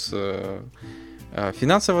 плюс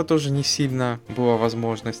финансово тоже не сильно была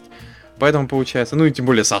возможность. Поэтому получается, ну и тем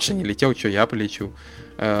более Саша не летел, что я полечу.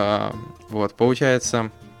 Вот,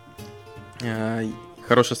 получается,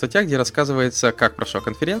 хорошая статья, где рассказывается, как прошла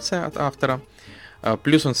конференция от автора.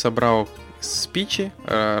 Плюс он собрал спичи,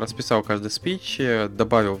 расписал каждый спич,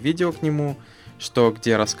 добавил видео к нему, что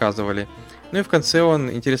где рассказывали. Ну и в конце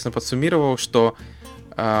он интересно подсуммировал, что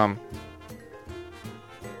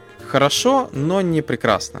хорошо, но не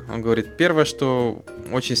прекрасно. Он говорит, первое, что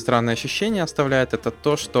очень странное ощущение оставляет, это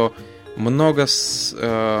то, что много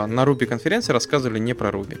на Ruby конференции рассказывали не про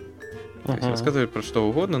Ruby. То есть рассказывали про что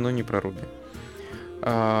угодно, но не про Ruby.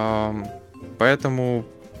 Поэтому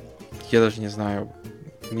я даже не знаю.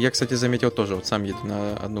 Я, кстати, заметил тоже, вот сам еду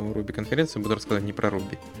на одну Ruby конференцию, буду рассказывать не про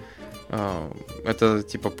Ruby. Это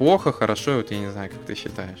типа плохо, хорошо, вот я не знаю, как ты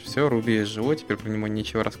считаешь. Все, Ruby живой, теперь про него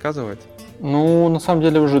нечего рассказывать. Ну, на самом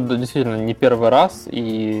деле уже действительно не первый раз,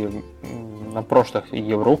 и на прошлых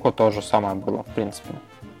Евруко тоже самое было, в принципе.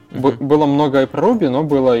 Было много и про Ruby, но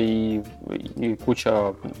было и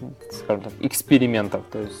куча, скажем так, экспериментов.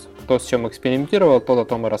 То есть кто с чем экспериментировал, тот о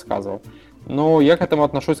том и рассказывал. Но я к этому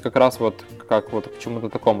отношусь как раз вот как вот к чему-то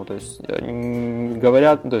такому. То есть не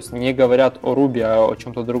говорят о Ruby, а о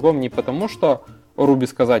чем-то другом не потому, что о Ruby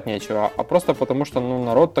сказать нечего, а просто потому, что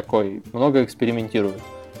народ такой много экспериментирует.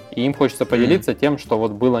 И им хочется поделиться тем, что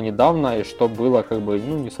вот было недавно и что было как бы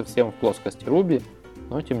не совсем в плоскости Ruby,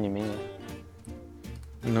 но тем не менее.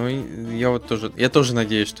 Ну, я тоже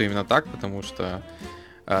надеюсь, что именно так, потому что,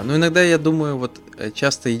 иногда я думаю, вот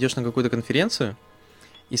часто идешь на какую-то конференцию,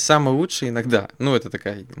 и самое лучшее иногда, это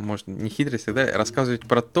такая, может, не хитрость, тогда рассказывать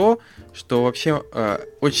про то, что вообще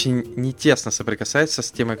очень нетесно соприкасается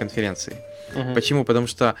с темой конференции. Почему? Потому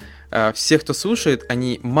что все, кто слушает,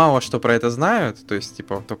 они мало что про это знают, то есть,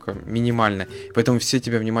 типа, только минимально, поэтому все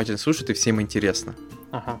тебя внимательно слушают, и всем интересно.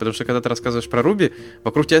 Потому что, когда ты рассказываешь про Ruby,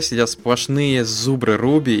 вокруг тебя сидят сплошные зубры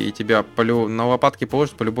Ruby, и тебя на лопатки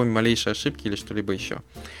положат по любой малейшей ошибке или что-либо еще.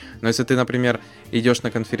 Но если ты, например, идешь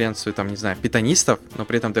на конференцию, там, не знаю, питонистов, но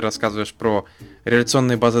при этом ты рассказываешь про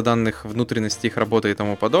реляционные базы данных, внутренности их работы и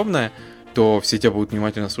тому подобное, то все тебя будут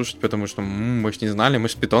внимательно слушать, потому что мы ж не знали, мы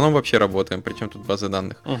ж с питоном вообще работаем, причем тут базы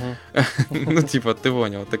данных. Ну, типа, ты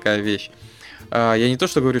понял, такая вещь. Я не то,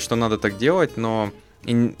 что говорю, что надо так делать, но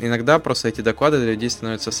иногда просто эти доклады для людей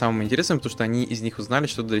становятся самым интересным, потому что они из них узнали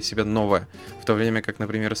что-то для себя новое. В то время как,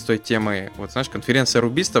 например, с той темой, вот знаешь, конференция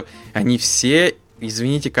рубистов, они все,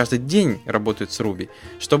 извините, каждый день работают с Ruby.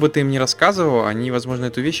 Что бы ты им ни рассказывал, они, возможно,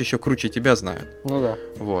 эту вещь еще круче тебя знают. Ну да.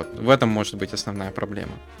 Вот, в этом может быть основная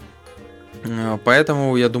проблема.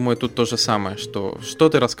 Поэтому, я думаю, тут то же самое, что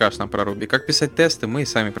ты расскажешь нам про Ruby. Как писать тесты, мы и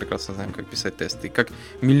сами прекрасно знаем, как писать тесты. И как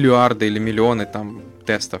миллиарды или миллионы там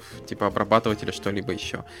тестов, типа, обрабатывать или что-либо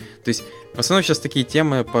еще. То есть, в основном сейчас такие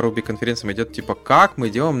темы по Ruby конференциям идет, типа, как мы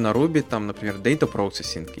делаем на Ruby, там, например, data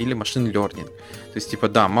processing или machine learning. То есть, типа,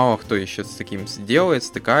 да, мало кто еще с таким делает,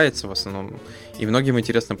 стыкается в основном, и многим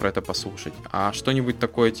интересно про это послушать. А что-нибудь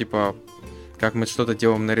такое, типа, как мы что-то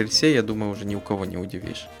делаем на рельсе, я думаю, уже ни у кого не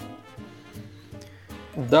удивишь.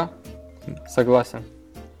 Да, согласен.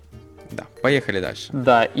 Да, поехали дальше.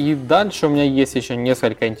 Да, и дальше у меня есть еще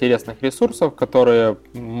несколько интересных ресурсов, которые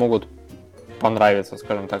могут понравиться,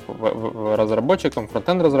 скажем так, разработчикам,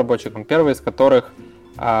 фронтенд разработчикам. Первый из которых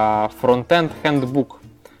Frontend Handbook.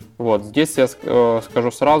 Вот, здесь я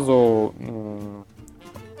скажу сразу,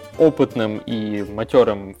 опытным и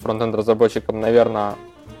матерым фронтенд разработчикам, наверное,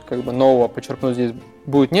 как бы нового подчеркнуть здесь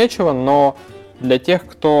будет нечего, но для тех,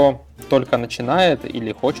 кто только начинает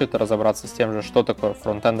или хочет разобраться с тем же, что такое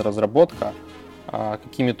фронтенд разработка,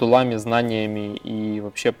 какими тулами, знаниями и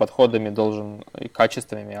вообще подходами должен и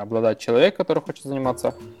качествами обладать человек, который хочет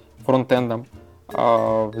заниматься фронтендом.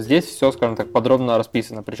 Здесь все, скажем так, подробно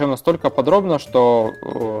расписано. Причем настолько подробно, что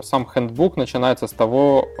сам хендбук начинается с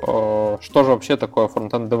того, что же вообще такое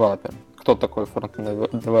фронтенд-девелопер, кто такой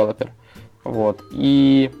фронтенд-девелопер. Вот.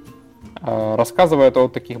 И рассказывает о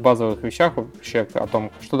таких базовых вещах, вообще о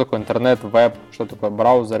том, что такое интернет, веб, что такое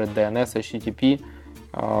браузеры, DNS, HTTP,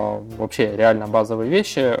 вообще реально базовые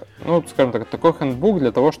вещи. Ну, скажем так, такой хендбук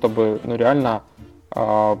для того, чтобы реально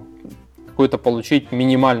какую-то получить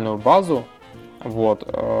минимальную базу Вот.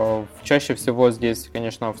 Чаще всего здесь,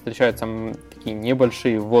 конечно, встречаются такие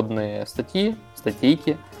небольшие вводные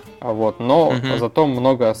статейки, вот, но зато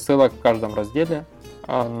много ссылок в каждом разделе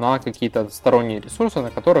на какие-то сторонние ресурсы, на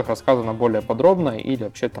которых рассказано более подробно или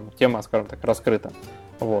вообще там тема, скажем так, раскрыта.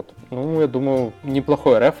 Вот. Ну, я думаю,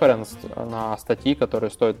 неплохой референс на статьи,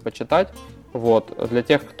 которые стоит почитать. Вот. Для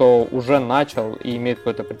тех, кто уже начал и имеет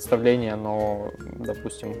какое-то представление, но,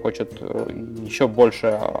 допустим, хочет еще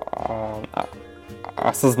больше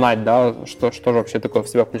осознать, да, что же вообще такое в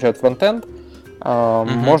себя включает фронтенд,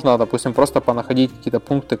 можно, допустим, просто понаходить какие-то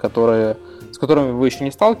пункты, с которыми вы еще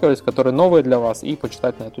не сталкивались, которые новые для вас, и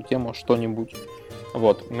почитать на эту тему что-нибудь.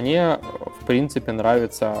 Вот. Мне, в принципе,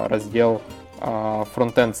 нравится раздел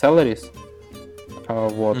Frontend Salaries,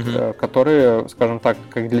 вот, которые, скажем так,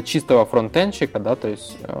 как для чистого фронтенщика, да, то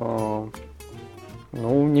есть,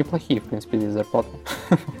 ну, неплохие, в принципе, здесь зарплаты.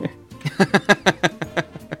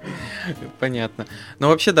 Понятно. Но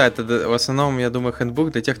вообще, да, это в основном, я думаю,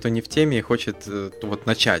 хендбук для тех, кто не в теме и хочет вот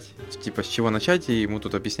начать. Типа, с чего начать, и ему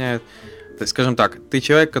тут объясняют. Скажем так, ты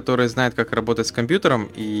человек, который знает, как работать с компьютером,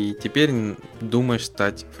 и теперь думаешь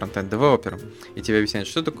стать фронтенд-девелопером. И тебе объясняют,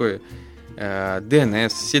 что такое DNS,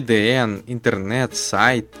 CDN, интернет,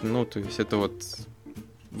 сайт. Ну, то есть это вот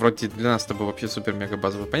вроде для нас с тобой вообще супер-мега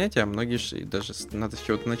базовое понятие, а многие даже надо с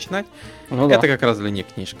чего-то начинать. Ну, это как раз для них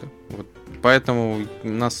книжка. Вот. Поэтому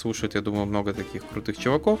нас слушает, я думаю, много таких крутых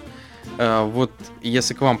чуваков. Вот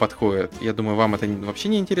если к вам подходит, я думаю, вам это вообще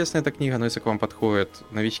не интересна эта книга, но если к вам подходят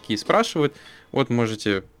новички и спрашивают, вот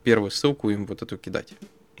можете первую ссылку им вот эту кидать.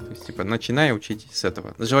 То есть, типа, начинай учить с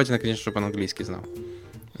этого. Желательно, конечно, чтобы он английский знал,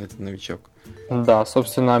 этот новичок. Да,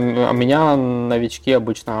 собственно, меня новички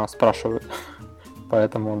обычно спрашивают.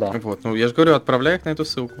 Поэтому, да. Вот, ну я же говорю, отправляй их на эту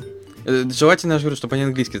ссылку. Желательно, я же говорю, чтобы они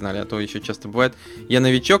английский знали, а то еще часто бывает, я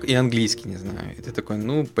новичок и английский не знаю. И ты такой,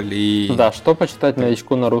 ну, блин. Да, что почитать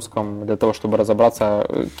новичку на русском для того, чтобы разобраться,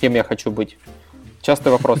 кем я хочу быть?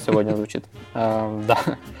 Частый вопрос сегодня звучит.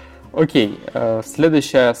 Да. Окей.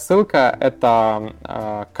 Следующая ссылка –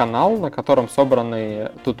 это канал, на котором собраны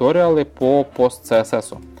туториалы по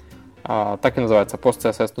PostCSS. Так и называется,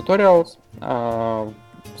 PostCSS Tutorials.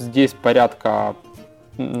 Здесь порядка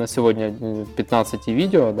на сегодня 15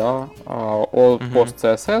 видео, да, о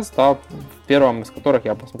PostCSS, да, в первом из которых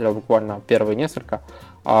я посмотрел буквально первые несколько.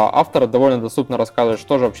 Автор довольно доступно рассказывает,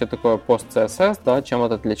 что же вообще такое PostCSS, да, чем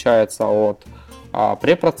это отличается от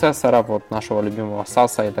препроцессоров, от нашего любимого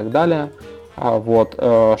SAS и так далее. Вот,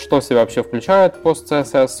 что в себя вообще включает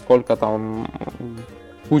PostCSS, сколько там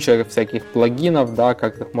куча всяких плагинов, да,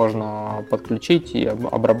 как их можно подключить и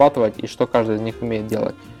обрабатывать, и что каждый из них умеет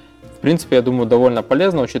делать. В принципе, я думаю, довольно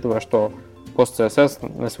полезно, учитывая, что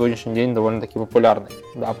PostCSS на сегодняшний день довольно-таки популярный.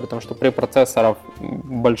 Да, при том, что препроцессоров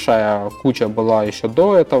большая куча была еще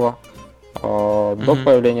до этого, до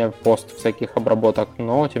появления пост всяких обработок,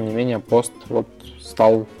 но, тем не менее, пост вот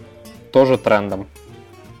стал тоже трендом.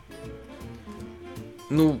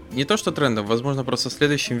 Ну, не то что трендом, возможно, просто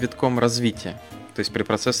следующим витком развития, то есть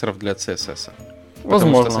препроцессоров для CSS. Потому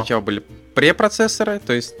Возможно. что сначала были препроцессоры,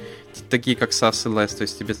 то есть такие как SAS и LESS, то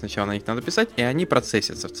есть тебе сначала на них надо писать, и они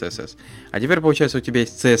процессятся в CSS. А теперь, получается, у тебя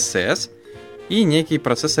есть CSS, и некий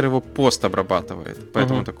процессор его пост обрабатывает.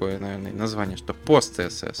 Поэтому такое, наверное, название, что пост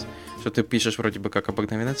CSS. Что ты пишешь вроде бы как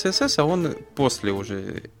обыкновенный CSS, а он после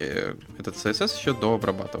уже этот CSS еще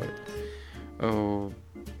дообрабатывает.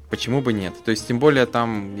 Почему бы нет? То есть, тем более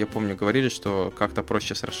там, я помню, говорили, что как-то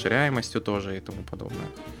проще с расширяемостью тоже и тому подобное.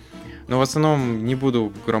 Но в основном не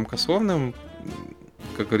буду громкословным.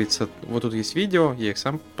 Как говорится, вот тут есть видео, я их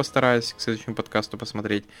сам постараюсь к следующему подкасту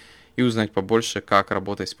посмотреть и узнать побольше, как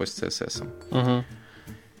работать с PostCSS.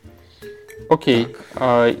 Окей.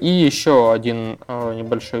 И еще один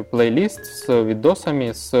небольшой плейлист с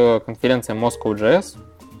видосами с конференции Moscow.js.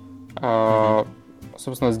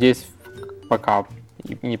 Собственно, здесь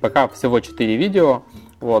всего 4 видео.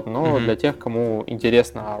 Вот, но для тех, кому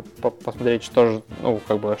интересно посмотреть,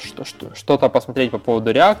 что-то посмотреть по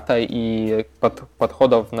поводу React и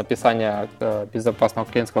подходов написания безопасного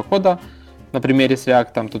клиентского кода на примере с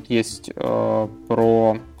React, тут есть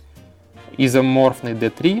про изоморфный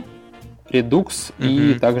D3, Redux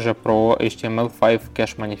и также про HTML5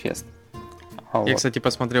 Cache Manifest. Я, кстати,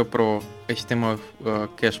 посмотрел про HTML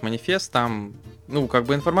Cache Manifest, там,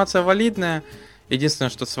 информация валидная. Единственное,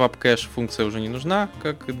 что swap cache функция уже не нужна,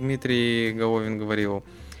 как Дмитрий Головин говорил.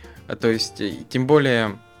 То есть, тем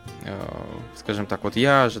более, скажем так, вот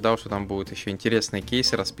я ожидал, что там будут еще интересные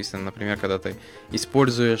кейсы расписаны. Например, когда ты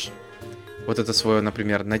используешь вот это свое,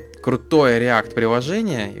 например, крутое React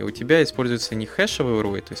приложение, и у тебя используется не хэшевый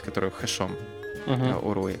URL, то есть который хэшом,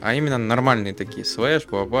 URL, а именно нормальные такие, слэш,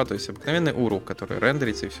 бла-бла, то есть обыкновенный URL, который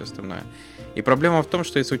рендерится и все остальное. И проблема в том,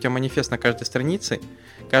 что если у тебя манифест на каждой странице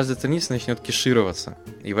начнет кешироваться,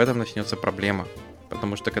 и в этом начнется проблема.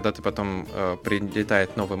 Потому что когда ты потом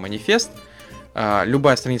прилетает новый манифест,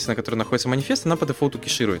 любая страница, на которой находится манифест, она по дефолту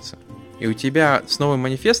кешируется. И у тебя с новым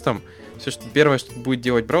манифестом первое, что будет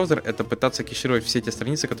делать браузер, это пытаться кешировать все те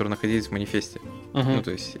страницы, которые находились в манифесте. Ну,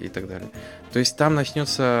 то есть, и так далее. То есть там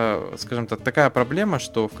начнется, скажем так, такая проблема,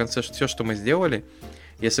 что в конце все, что мы сделали,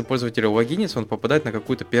 если пользователь логинится, он попадает на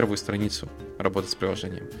какую-то первую страницу работы с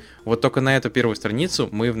приложением. Вот только на эту первую страницу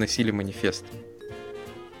мы вносили манифест.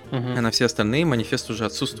 А на все остальные манифест уже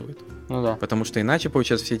отсутствует. Ну да. Потому что иначе,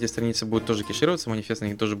 получается, все эти страницы будут тоже кешироваться, манифест на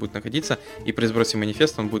них тоже будет находиться, и при сбросе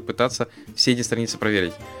манифеста он будет пытаться все эти страницы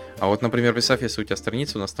проверить. А вот, например, представь, если у тебя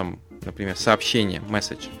страница, у нас там, например, сообщение,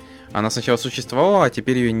 message, она сначала существовала, а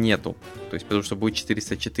теперь ее нету. То есть, потому что будет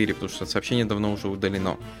 404, потому что сообщение давно уже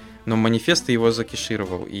удалено. Но манифест его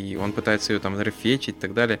закешировал, и он пытается ее там рефетчить и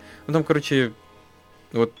так далее. Ну, там, короче,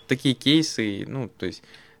 вот такие кейсы, ну, то есть...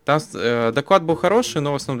 Там доклад был хороший,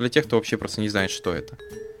 но в основном для тех, кто вообще просто не знает, что это.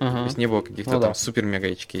 То есть не было каких-то там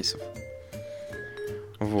супер-мега кейсов.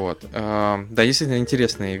 Вот. Да, действительно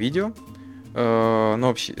интересное видео. Но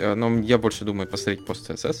вообще, но я больше думаю посмотреть пост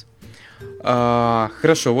CSS.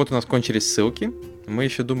 Хорошо, вот у нас кончились ссылки. Мы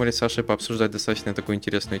еще думали с Сашей пообсуждать достаточно такую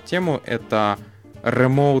интересную тему. Это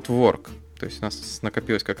remote work. То есть у нас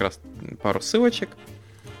накопилось как раз пару ссылочек.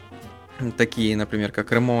 Такие, например,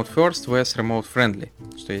 как Remote First vs Remote Friendly,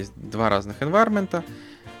 что есть два разных environment.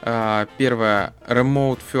 Первое,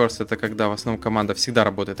 Remote First, это когда в основном команда всегда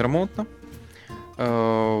работает ремонтно.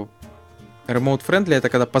 Remote Friendly, это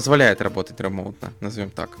когда позволяет работать ремонтно,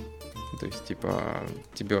 назовем так. То есть, типа,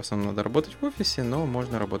 тебе в основном надо работать в офисе, но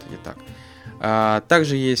можно работать и так.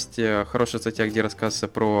 Также есть хорошая статья, где рассказывается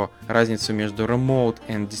про разницу между Remote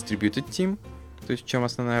and Distributed Team. То есть в чем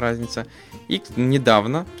основная разница. И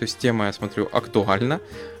недавно, то есть тема, я смотрю, актуальна,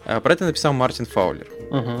 про это написал Мартин Фаулер.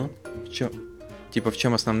 В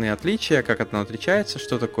чем основные отличия, как оно отличается,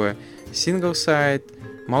 что такое single site,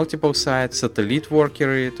 multiple site, satellite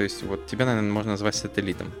worker, то есть вот тебя, наверное, можно назвать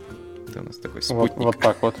сателлитом. Ты у нас такой спутник. Вот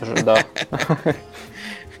так вот уже, да.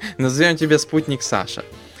 Назовем тебя спутник Саша.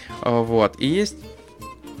 Вот. И есть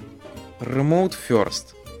Remote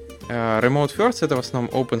First. Remote First — это в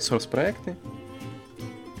основном open source проекты,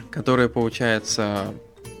 которые, получается,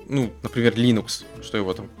 ну, например, Linux, что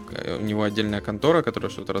его там, у него отдельная контора,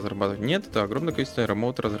 которая что-то разрабатывает. Нет, это огромное количество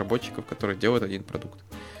ремоут-разработчиков, которые делают один продукт.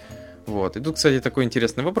 Вот. И тут, кстати, такой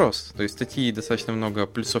интересный вопрос. То есть в статье достаточно много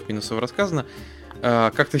плюсов-минусов рассказано.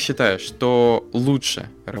 Как ты считаешь, что лучше?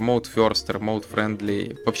 Remote First, Remote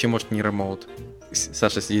Friendly, вообще, может, не Remote?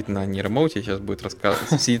 Саша сидит на не ремоуте, сейчас будет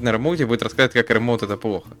рассказывать. Сидит на ремоуте, будет рассказывать, как ремоут это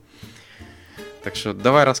плохо. Так что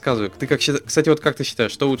давай рассказывай. Ты кстати, вот как ты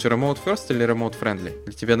считаешь, что лучше, Remote First или Remote Friendly?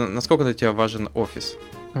 Для тебя, насколько для тебя важен офис?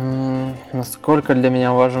 Насколько для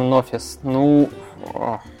меня важен офис? Ну,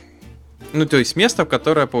 то есть место, в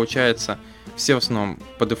которое, получается, все в основном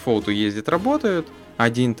по дефолту ездят, работают.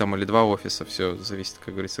 Один там или два офиса, все зависит,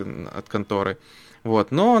 как говорится, от конторы.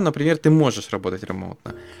 Вот. Но, например, ты можешь работать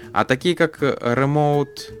ремонтно. А такие, как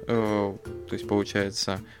Remote, то есть,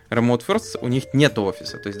 получается, Remote First, у них нет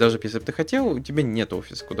офиса. То есть, даже если бы ты хотел, у тебя нет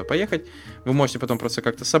офиса, куда поехать. Вы можете потом просто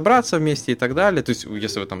как-то собраться вместе и так далее. То есть,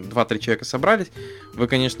 если вы там 2-3 человека собрались, вы,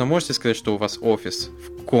 конечно, можете сказать, что у вас офис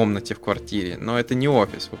в комнате, в квартире. Но это не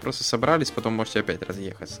офис. Вы просто собрались, потом можете опять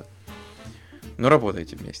разъехаться. Но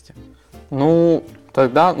работаете вместе. Ну,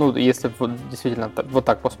 тогда, если действительно вот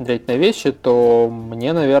так посмотреть на вещи, то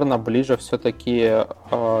мне, наверное, ближе все-таки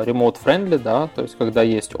remote friendly, да, то есть когда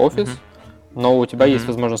есть офис, но у тебя есть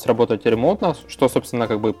возможность работать ремонтно, что, собственно,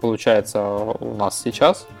 как бы получается у нас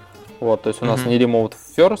сейчас. Вот, то есть у нас не remote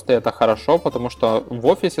first, и это хорошо, потому что в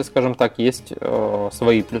офисе, скажем так, есть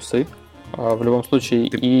свои плюсы в любом случае.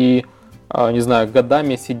 И, не знаю,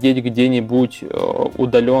 годами сидеть где-нибудь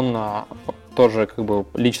удаленно тоже, как бы,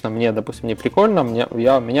 лично мне, допустим, не прикольно.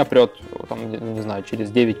 Меня прет, там, не знаю,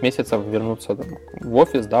 через 9 месяцев вернуться там в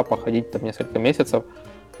офис, да, походить там несколько месяцев.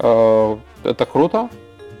 Это круто.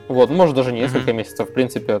 Вот, может, даже не несколько месяцев, в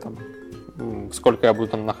принципе, там, сколько я буду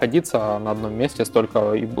там находиться на одном месте,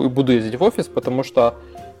 столько и буду ездить в офис, потому что,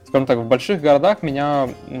 скажем так, в больших городах меня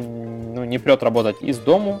не прет работать из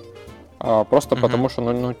дому, просто потому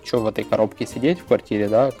что, что в этой коробке сидеть в квартире,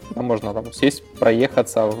 да, когда можно там сесть,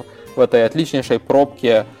 проехаться в этой отличнейшей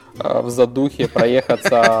пробке, в задухе,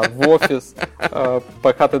 проехаться в офис,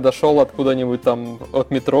 пока ты дошел откуда-нибудь там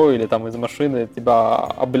от метро или там из машины, тебя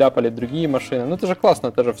обляпали другие машины. Ну, это же классно,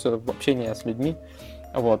 это же все общение с людьми.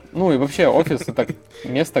 Вот. Ну и вообще офис это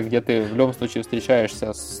место, где ты в любом случае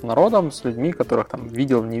встречаешься с народом, с людьми, которых там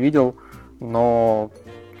видел, не видел, но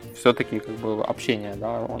все-таки как бы общение,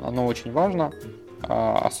 да, оно очень важно,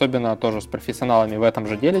 особенно тоже с профессионалами в этом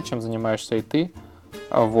же деле, чем занимаешься и ты.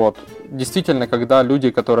 Вот. Действительно, когда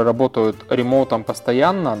люди, которые работают ремоутом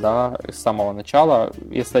постоянно, да, с самого начала,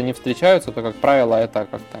 если они встречаются, то, как правило, это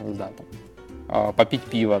как-то, не знаю, там, попить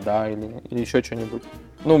пиво, да, или еще что-нибудь.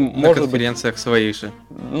 Ну, на может конференциях быть, своих же.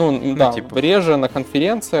 Ну, да, типа. реже на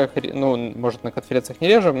конференциях, ну, может, на конференциях не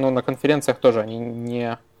реже, но на конференциях тоже они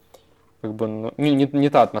не, как бы, ну, не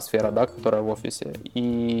та атмосфера, да, которая в офисе.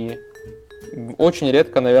 И очень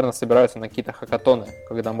редко, наверное, собираются на какие-то хакатоны,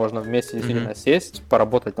 когда можно вместе действительно сесть,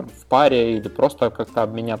 поработать там в паре или просто как-то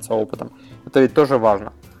обменяться опытом. Это ведь тоже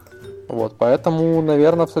важно. Вот, поэтому,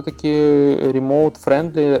 наверное, все-таки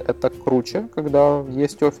remote-friendly это круче, когда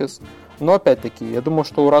есть офис. Но опять-таки, я думаю,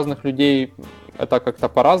 что у разных людей это как-то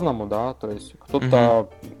по-разному, да, то есть кто-то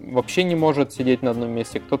вообще не может сидеть на одном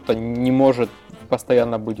месте, кто-то не может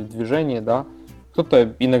постоянно быть в движении, да,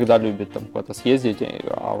 кто-то иногда любит там куда-то съездить,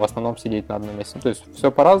 а в основном сидеть на одном месте. То есть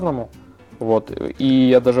все по-разному. Вот. И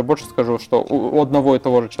я даже больше скажу, что у одного и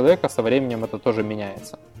того же человека со временем это тоже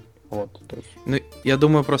меняется. Вот, то есть. Ну, я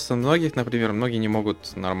думаю, просто например, многие не могут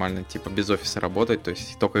нормально, типа, без офиса работать, то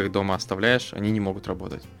есть только их дома оставляешь, они не могут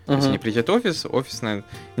работать. Если они приезжают в офис, офисная,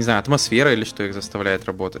 не знаю, атмосфера или что их заставляет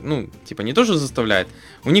работать. Ну, типа, не то, что заставляет,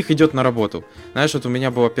 у них идет на работу. Знаешь, вот у меня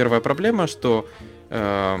была первая проблема, что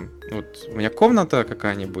вот у меня комната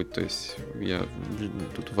какая-нибудь, то есть я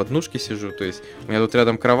тут в однушке сижу, то есть у меня тут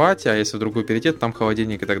рядом кровать, а если в другую перейти, то там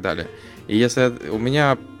холодильник и так далее. И если у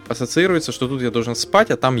меня ассоциируется, что тут я должен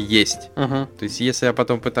спать, а там есть. То есть, если я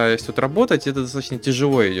потом пытаюсь тут работать, это достаточно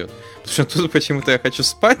тяжело идет. Потому что тут почему-то я хочу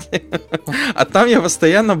спать, а там я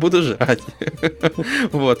постоянно буду жрать.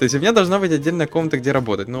 Вот, то есть у меня должна быть отдельная комната, где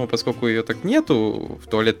работать. Но поскольку ее так нету, в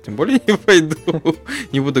туалет тем более не пойду.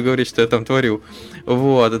 Не буду говорить, что я там творю.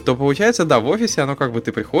 Вот, то получается, да, в офисе оно как бы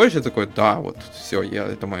ты приходишь и такой, да, вот, все,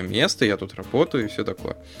 это мое место, я тут работаю и все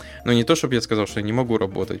такое. Но не то, чтобы я сказал, что я не могу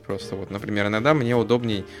работать просто. Вот, например, иногда мне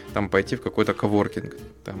удобней там пойти в какой-то коворкинг,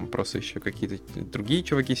 там просто еще какие-то другие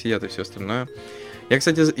чуваки сидят и все остальное. Я,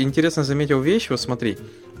 кстати, интересно заметил вещь, вот смотри,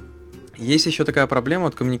 есть еще такая проблема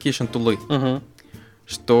от communication tool'ы,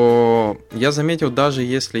 что я заметил, даже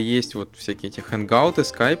если есть вот всякие эти хэнгауты,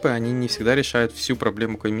 скайпы, они не всегда решают всю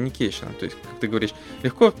проблему communication. То есть, как ты говоришь,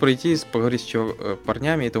 легко пройти, поговорить с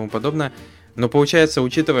парнями и тому подобное, но получается,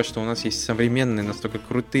 учитывая, что у нас есть современные настолько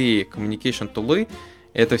крутые communication tool'ы,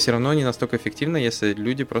 это все равно не настолько эффективно, если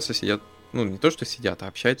люди просто сидят, ну, не то, что сидят, а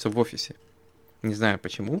общаются в офисе. Не знаю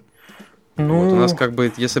почему. Ну... Вот у нас как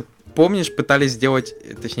бы, если помнишь, пытались сделать,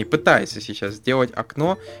 точнее, пытаются сейчас сделать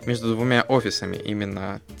окно между двумя офисами,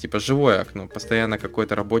 именно, типа, живое окно, постоянно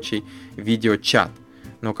какой-то рабочий видеочат,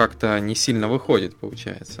 но как-то не сильно выходит,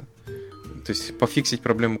 получается. То есть пофиксить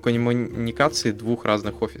проблему коммуникации двух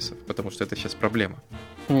разных офисов, потому что это сейчас проблема.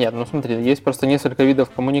 Нет, ну смотри, есть просто несколько видов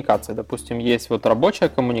коммуникации. Допустим, есть вот рабочая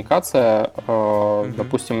коммуникация,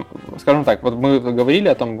 допустим, скажем так, вот мы говорили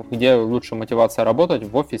о том, где лучше мотивация работать,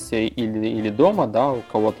 в офисе или дома, да, у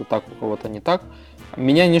кого-то так, у кого-то не так.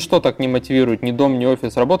 Меня ничто так не мотивирует, ни дом, ни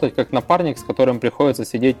офис работать, как напарник, с которым приходится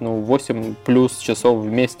сидеть, 8 плюс часов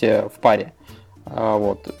вместе в паре.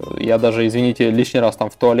 Вот. Я даже, извините, лишний раз там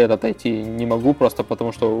в туалет отойти не могу, просто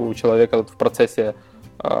потому что у человека в процессе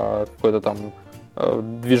какой-то там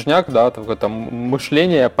движняк, да, какое-то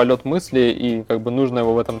мышление, полет мысли, и как бы нужно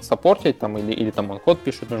его в этом саппортить, там, или там он код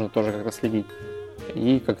пишет, нужно тоже как-то следить.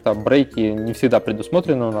 И как-то брейки не всегда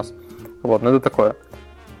предусмотрены у нас. Вот, но это такое.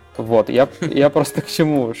 Вот, я просто к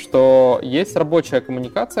чему, что есть рабочая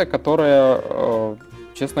коммуникация, которая,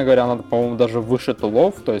 честно говоря, она, по-моему, даже выше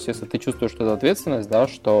тулов, то есть если ты чувствуешь, что это ответственность, да,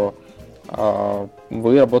 что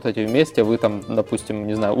вы работаете вместе, вы там, допустим,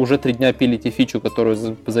 не знаю, уже 3 дня пилите фичу, которую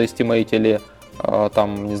заэстимейтили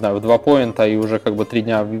там, не знаю, в 2 поинта, и уже как бы 3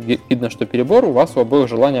 дня видно, что перебор, у вас у обоих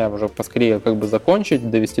желание уже поскорее как бы закончить,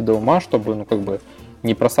 довести до ума, чтобы, ну, как бы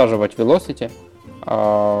не просаживать velocity.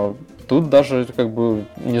 Тут даже, как бы,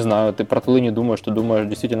 не знаю, ты про тулы не думаешь, ты думаешь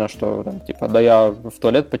действительно, что, там, типа, да я в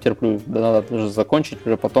туалет потерплю, да надо уже закончить,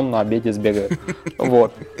 уже потом на обеде сбегаю.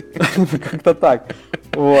 Вот. Как-то так.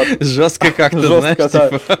 Вот. Жестко как-то, знаешь,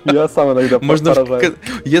 типа... Я сам иногда поражаюсь.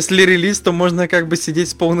 Если релиз, то можно как бы сидеть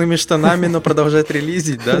с полными штанами, но продолжать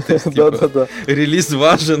релизить, да? Да. Релиз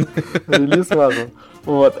важен. Релиз важен.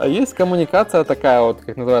 Вот. А есть коммуникация такая вот,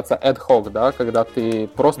 как называется, ad hoc, да, когда ты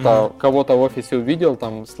просто кого-то в офисе увидел,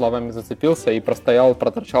 там словами зацепился и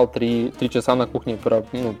проторчал 3 часа на кухне,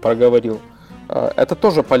 проговорил. Это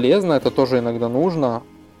тоже полезно, это тоже иногда нужно.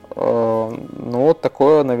 но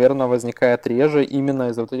такое, наверное, возникает реже именно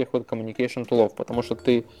из-за вот этих вот communication тулов, потому что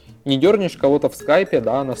ты не дернешь кого-то в скайпе,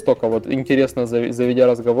 да, настолько вот интересно заведя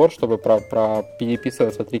разговор, чтобы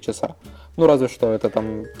переписываться 3 часа. Ну, разве что это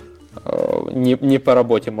там не по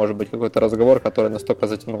работе, может быть, какой-то разговор, который настолько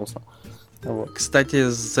затянулся. Вот. Кстати,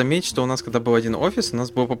 заметь, что у нас, когда был один офис, у нас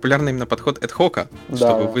был популярный именно подход ad-hoc,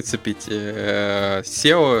 чтобы выцепить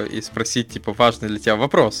SEO и спросить, типа, важный для тебя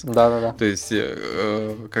вопрос. Да. То есть,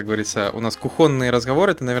 как говорится, у нас кухонные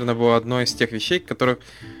разговоры, это, наверное, было одно из тех вещей, которых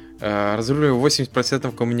разруливали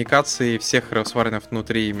 80% коммуникации всех сваренных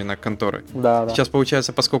внутри именно конторы. Да. Сейчас,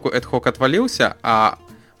 получается, поскольку ad-hoc отвалился, а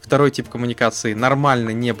второй тип коммуникации нормально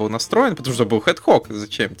не был настроен, потому что был ad-hoc,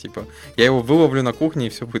 зачем, типа, я его выловлю на кухне и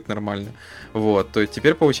все будет нормально. Вот, то есть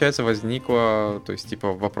теперь, получается, возникло, то есть,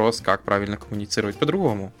 типа, вопрос, как правильно коммуницировать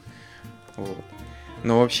по-другому. Вот.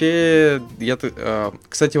 Но вообще,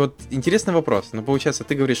 кстати, вот интересный вопрос, но получается,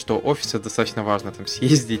 ты говоришь, что офисы достаточно важно там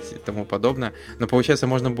съездить и тому подобное, но получается,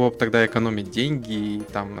 можно было бы тогда экономить деньги, и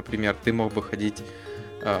там, например, ты мог бы ходить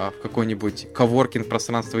в какое-нибудь коворкинг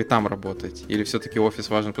пространство и там работать? Или все-таки офис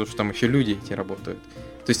важен, потому что там еще люди эти работают?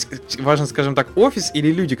 То есть важен, скажем так, офис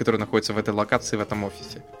или люди, которые находятся в этой локации, в этом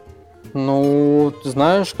офисе? Ну,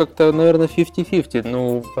 знаешь, как-то, наверное, 50-50.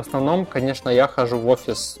 Ну, в основном, конечно, я хожу в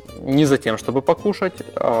офис не за тем, чтобы покушать,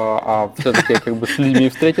 а все-таки как бы с людьми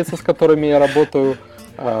встретиться, с которыми я работаю.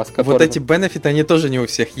 Вот эти бенефиты, они тоже не у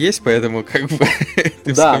всех есть, поэтому как бы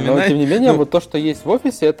ты да, вспоминай. Но тем не менее, вот то, что есть в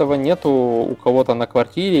офисе, этого нету у кого-то на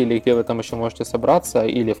квартире, или где вы там еще можете собраться,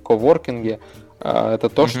 или в коворкинге. Это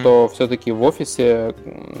то, что все-таки в офисе,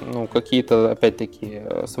 ну, какие-то, опять-таки,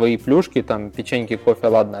 свои плюшки, там, печеньки, кофе,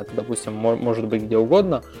 ладно, это, допустим, может быть где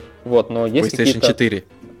угодно, вот, но есть PlayStation 4.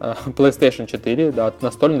 PlayStation 4, да,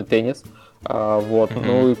 настольный теннис, вот,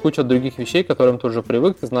 ну, и куча других вещей, к которым ты уже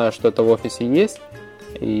привык, ты знаешь, что это в офисе есть,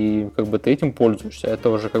 и как бы ты этим пользуешься, это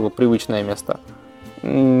уже как бы привычное место.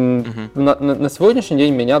 На сегодняшний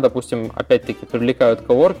день меня, допустим, опять-таки привлекают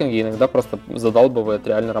коворкинги, иногда просто задалбывает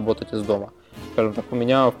реально работать из дома. Скажем так, у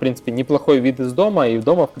меня, в принципе, неплохой вид из дома, и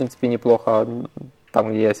дома, в принципе, неплохо, там,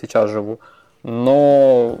 где я сейчас живу.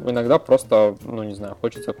 Но иногда просто, ну, не знаю,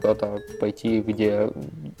 хочется куда-то пойти, где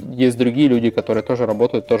есть другие люди, которые тоже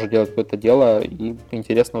работают, тоже делают какое-то дело, и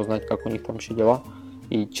интересно узнать, как у них там вообще дела,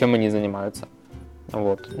 и чем они занимаются.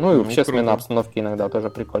 Вот. Ну и вообще смена обстановки иногда тоже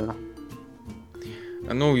прикольно.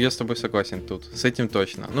 Ну, я с тобой согласен тут. С этим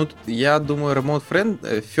точно. Ну, я думаю, remote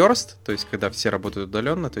first, то есть, когда все работают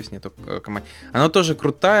удаленно, то есть нету команд, оно тоже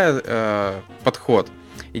крутая подход.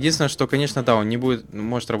 Единственное, что, конечно, да, он не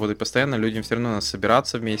может работать постоянно, людям все равно надо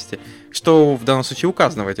собираться вместе, что в данном случае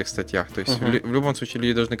указано в этих статьях. То есть, в любом случае,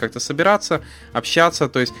 люди должны как-то собираться, общаться,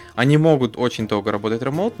 то есть, они могут очень долго работать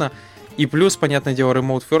ремонтно. И плюс, понятное дело,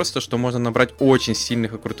 remote first, что можно набрать очень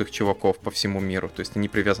сильных и крутых чуваков по всему миру. То есть ты не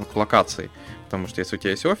привязан к локации. Потому что если у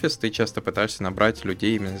тебя есть офис, ты часто пытаешься набрать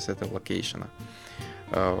людей именно из этого локейшена.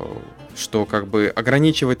 Что как бы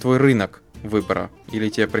ограничивает твой рынок выбора. Или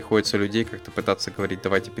тебе приходится людей как-то пытаться говорить,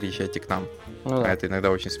 давайте переезжайте к нам. Ну, да. А это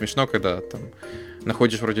иногда очень смешно, когда там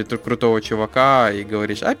находишь вроде крутого чувака и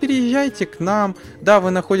говоришь, а переезжайте к нам. Да, вы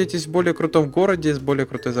находитесь в более крутом городе с более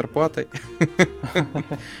крутой зарплатой.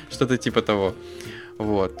 Что-то типа того.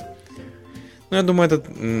 Вот. Ну, я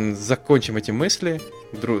думаю, закончим эти мысли.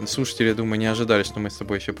 Слушатели, я думаю, не ожидали, что мы с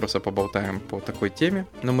тобой еще просто поболтаем по такой теме.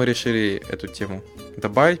 Но мы решили эту тему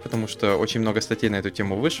добавить, потому что очень много статей на эту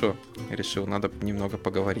тему вышло. Решил, надо немного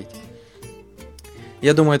поговорить.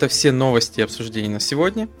 Я думаю, это все новости и обсуждения на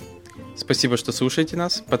сегодня. Спасибо, что слушаете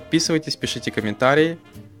нас. Подписывайтесь, пишите комментарии.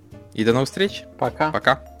 И до новых встреч. Пока.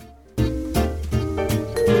 Пока.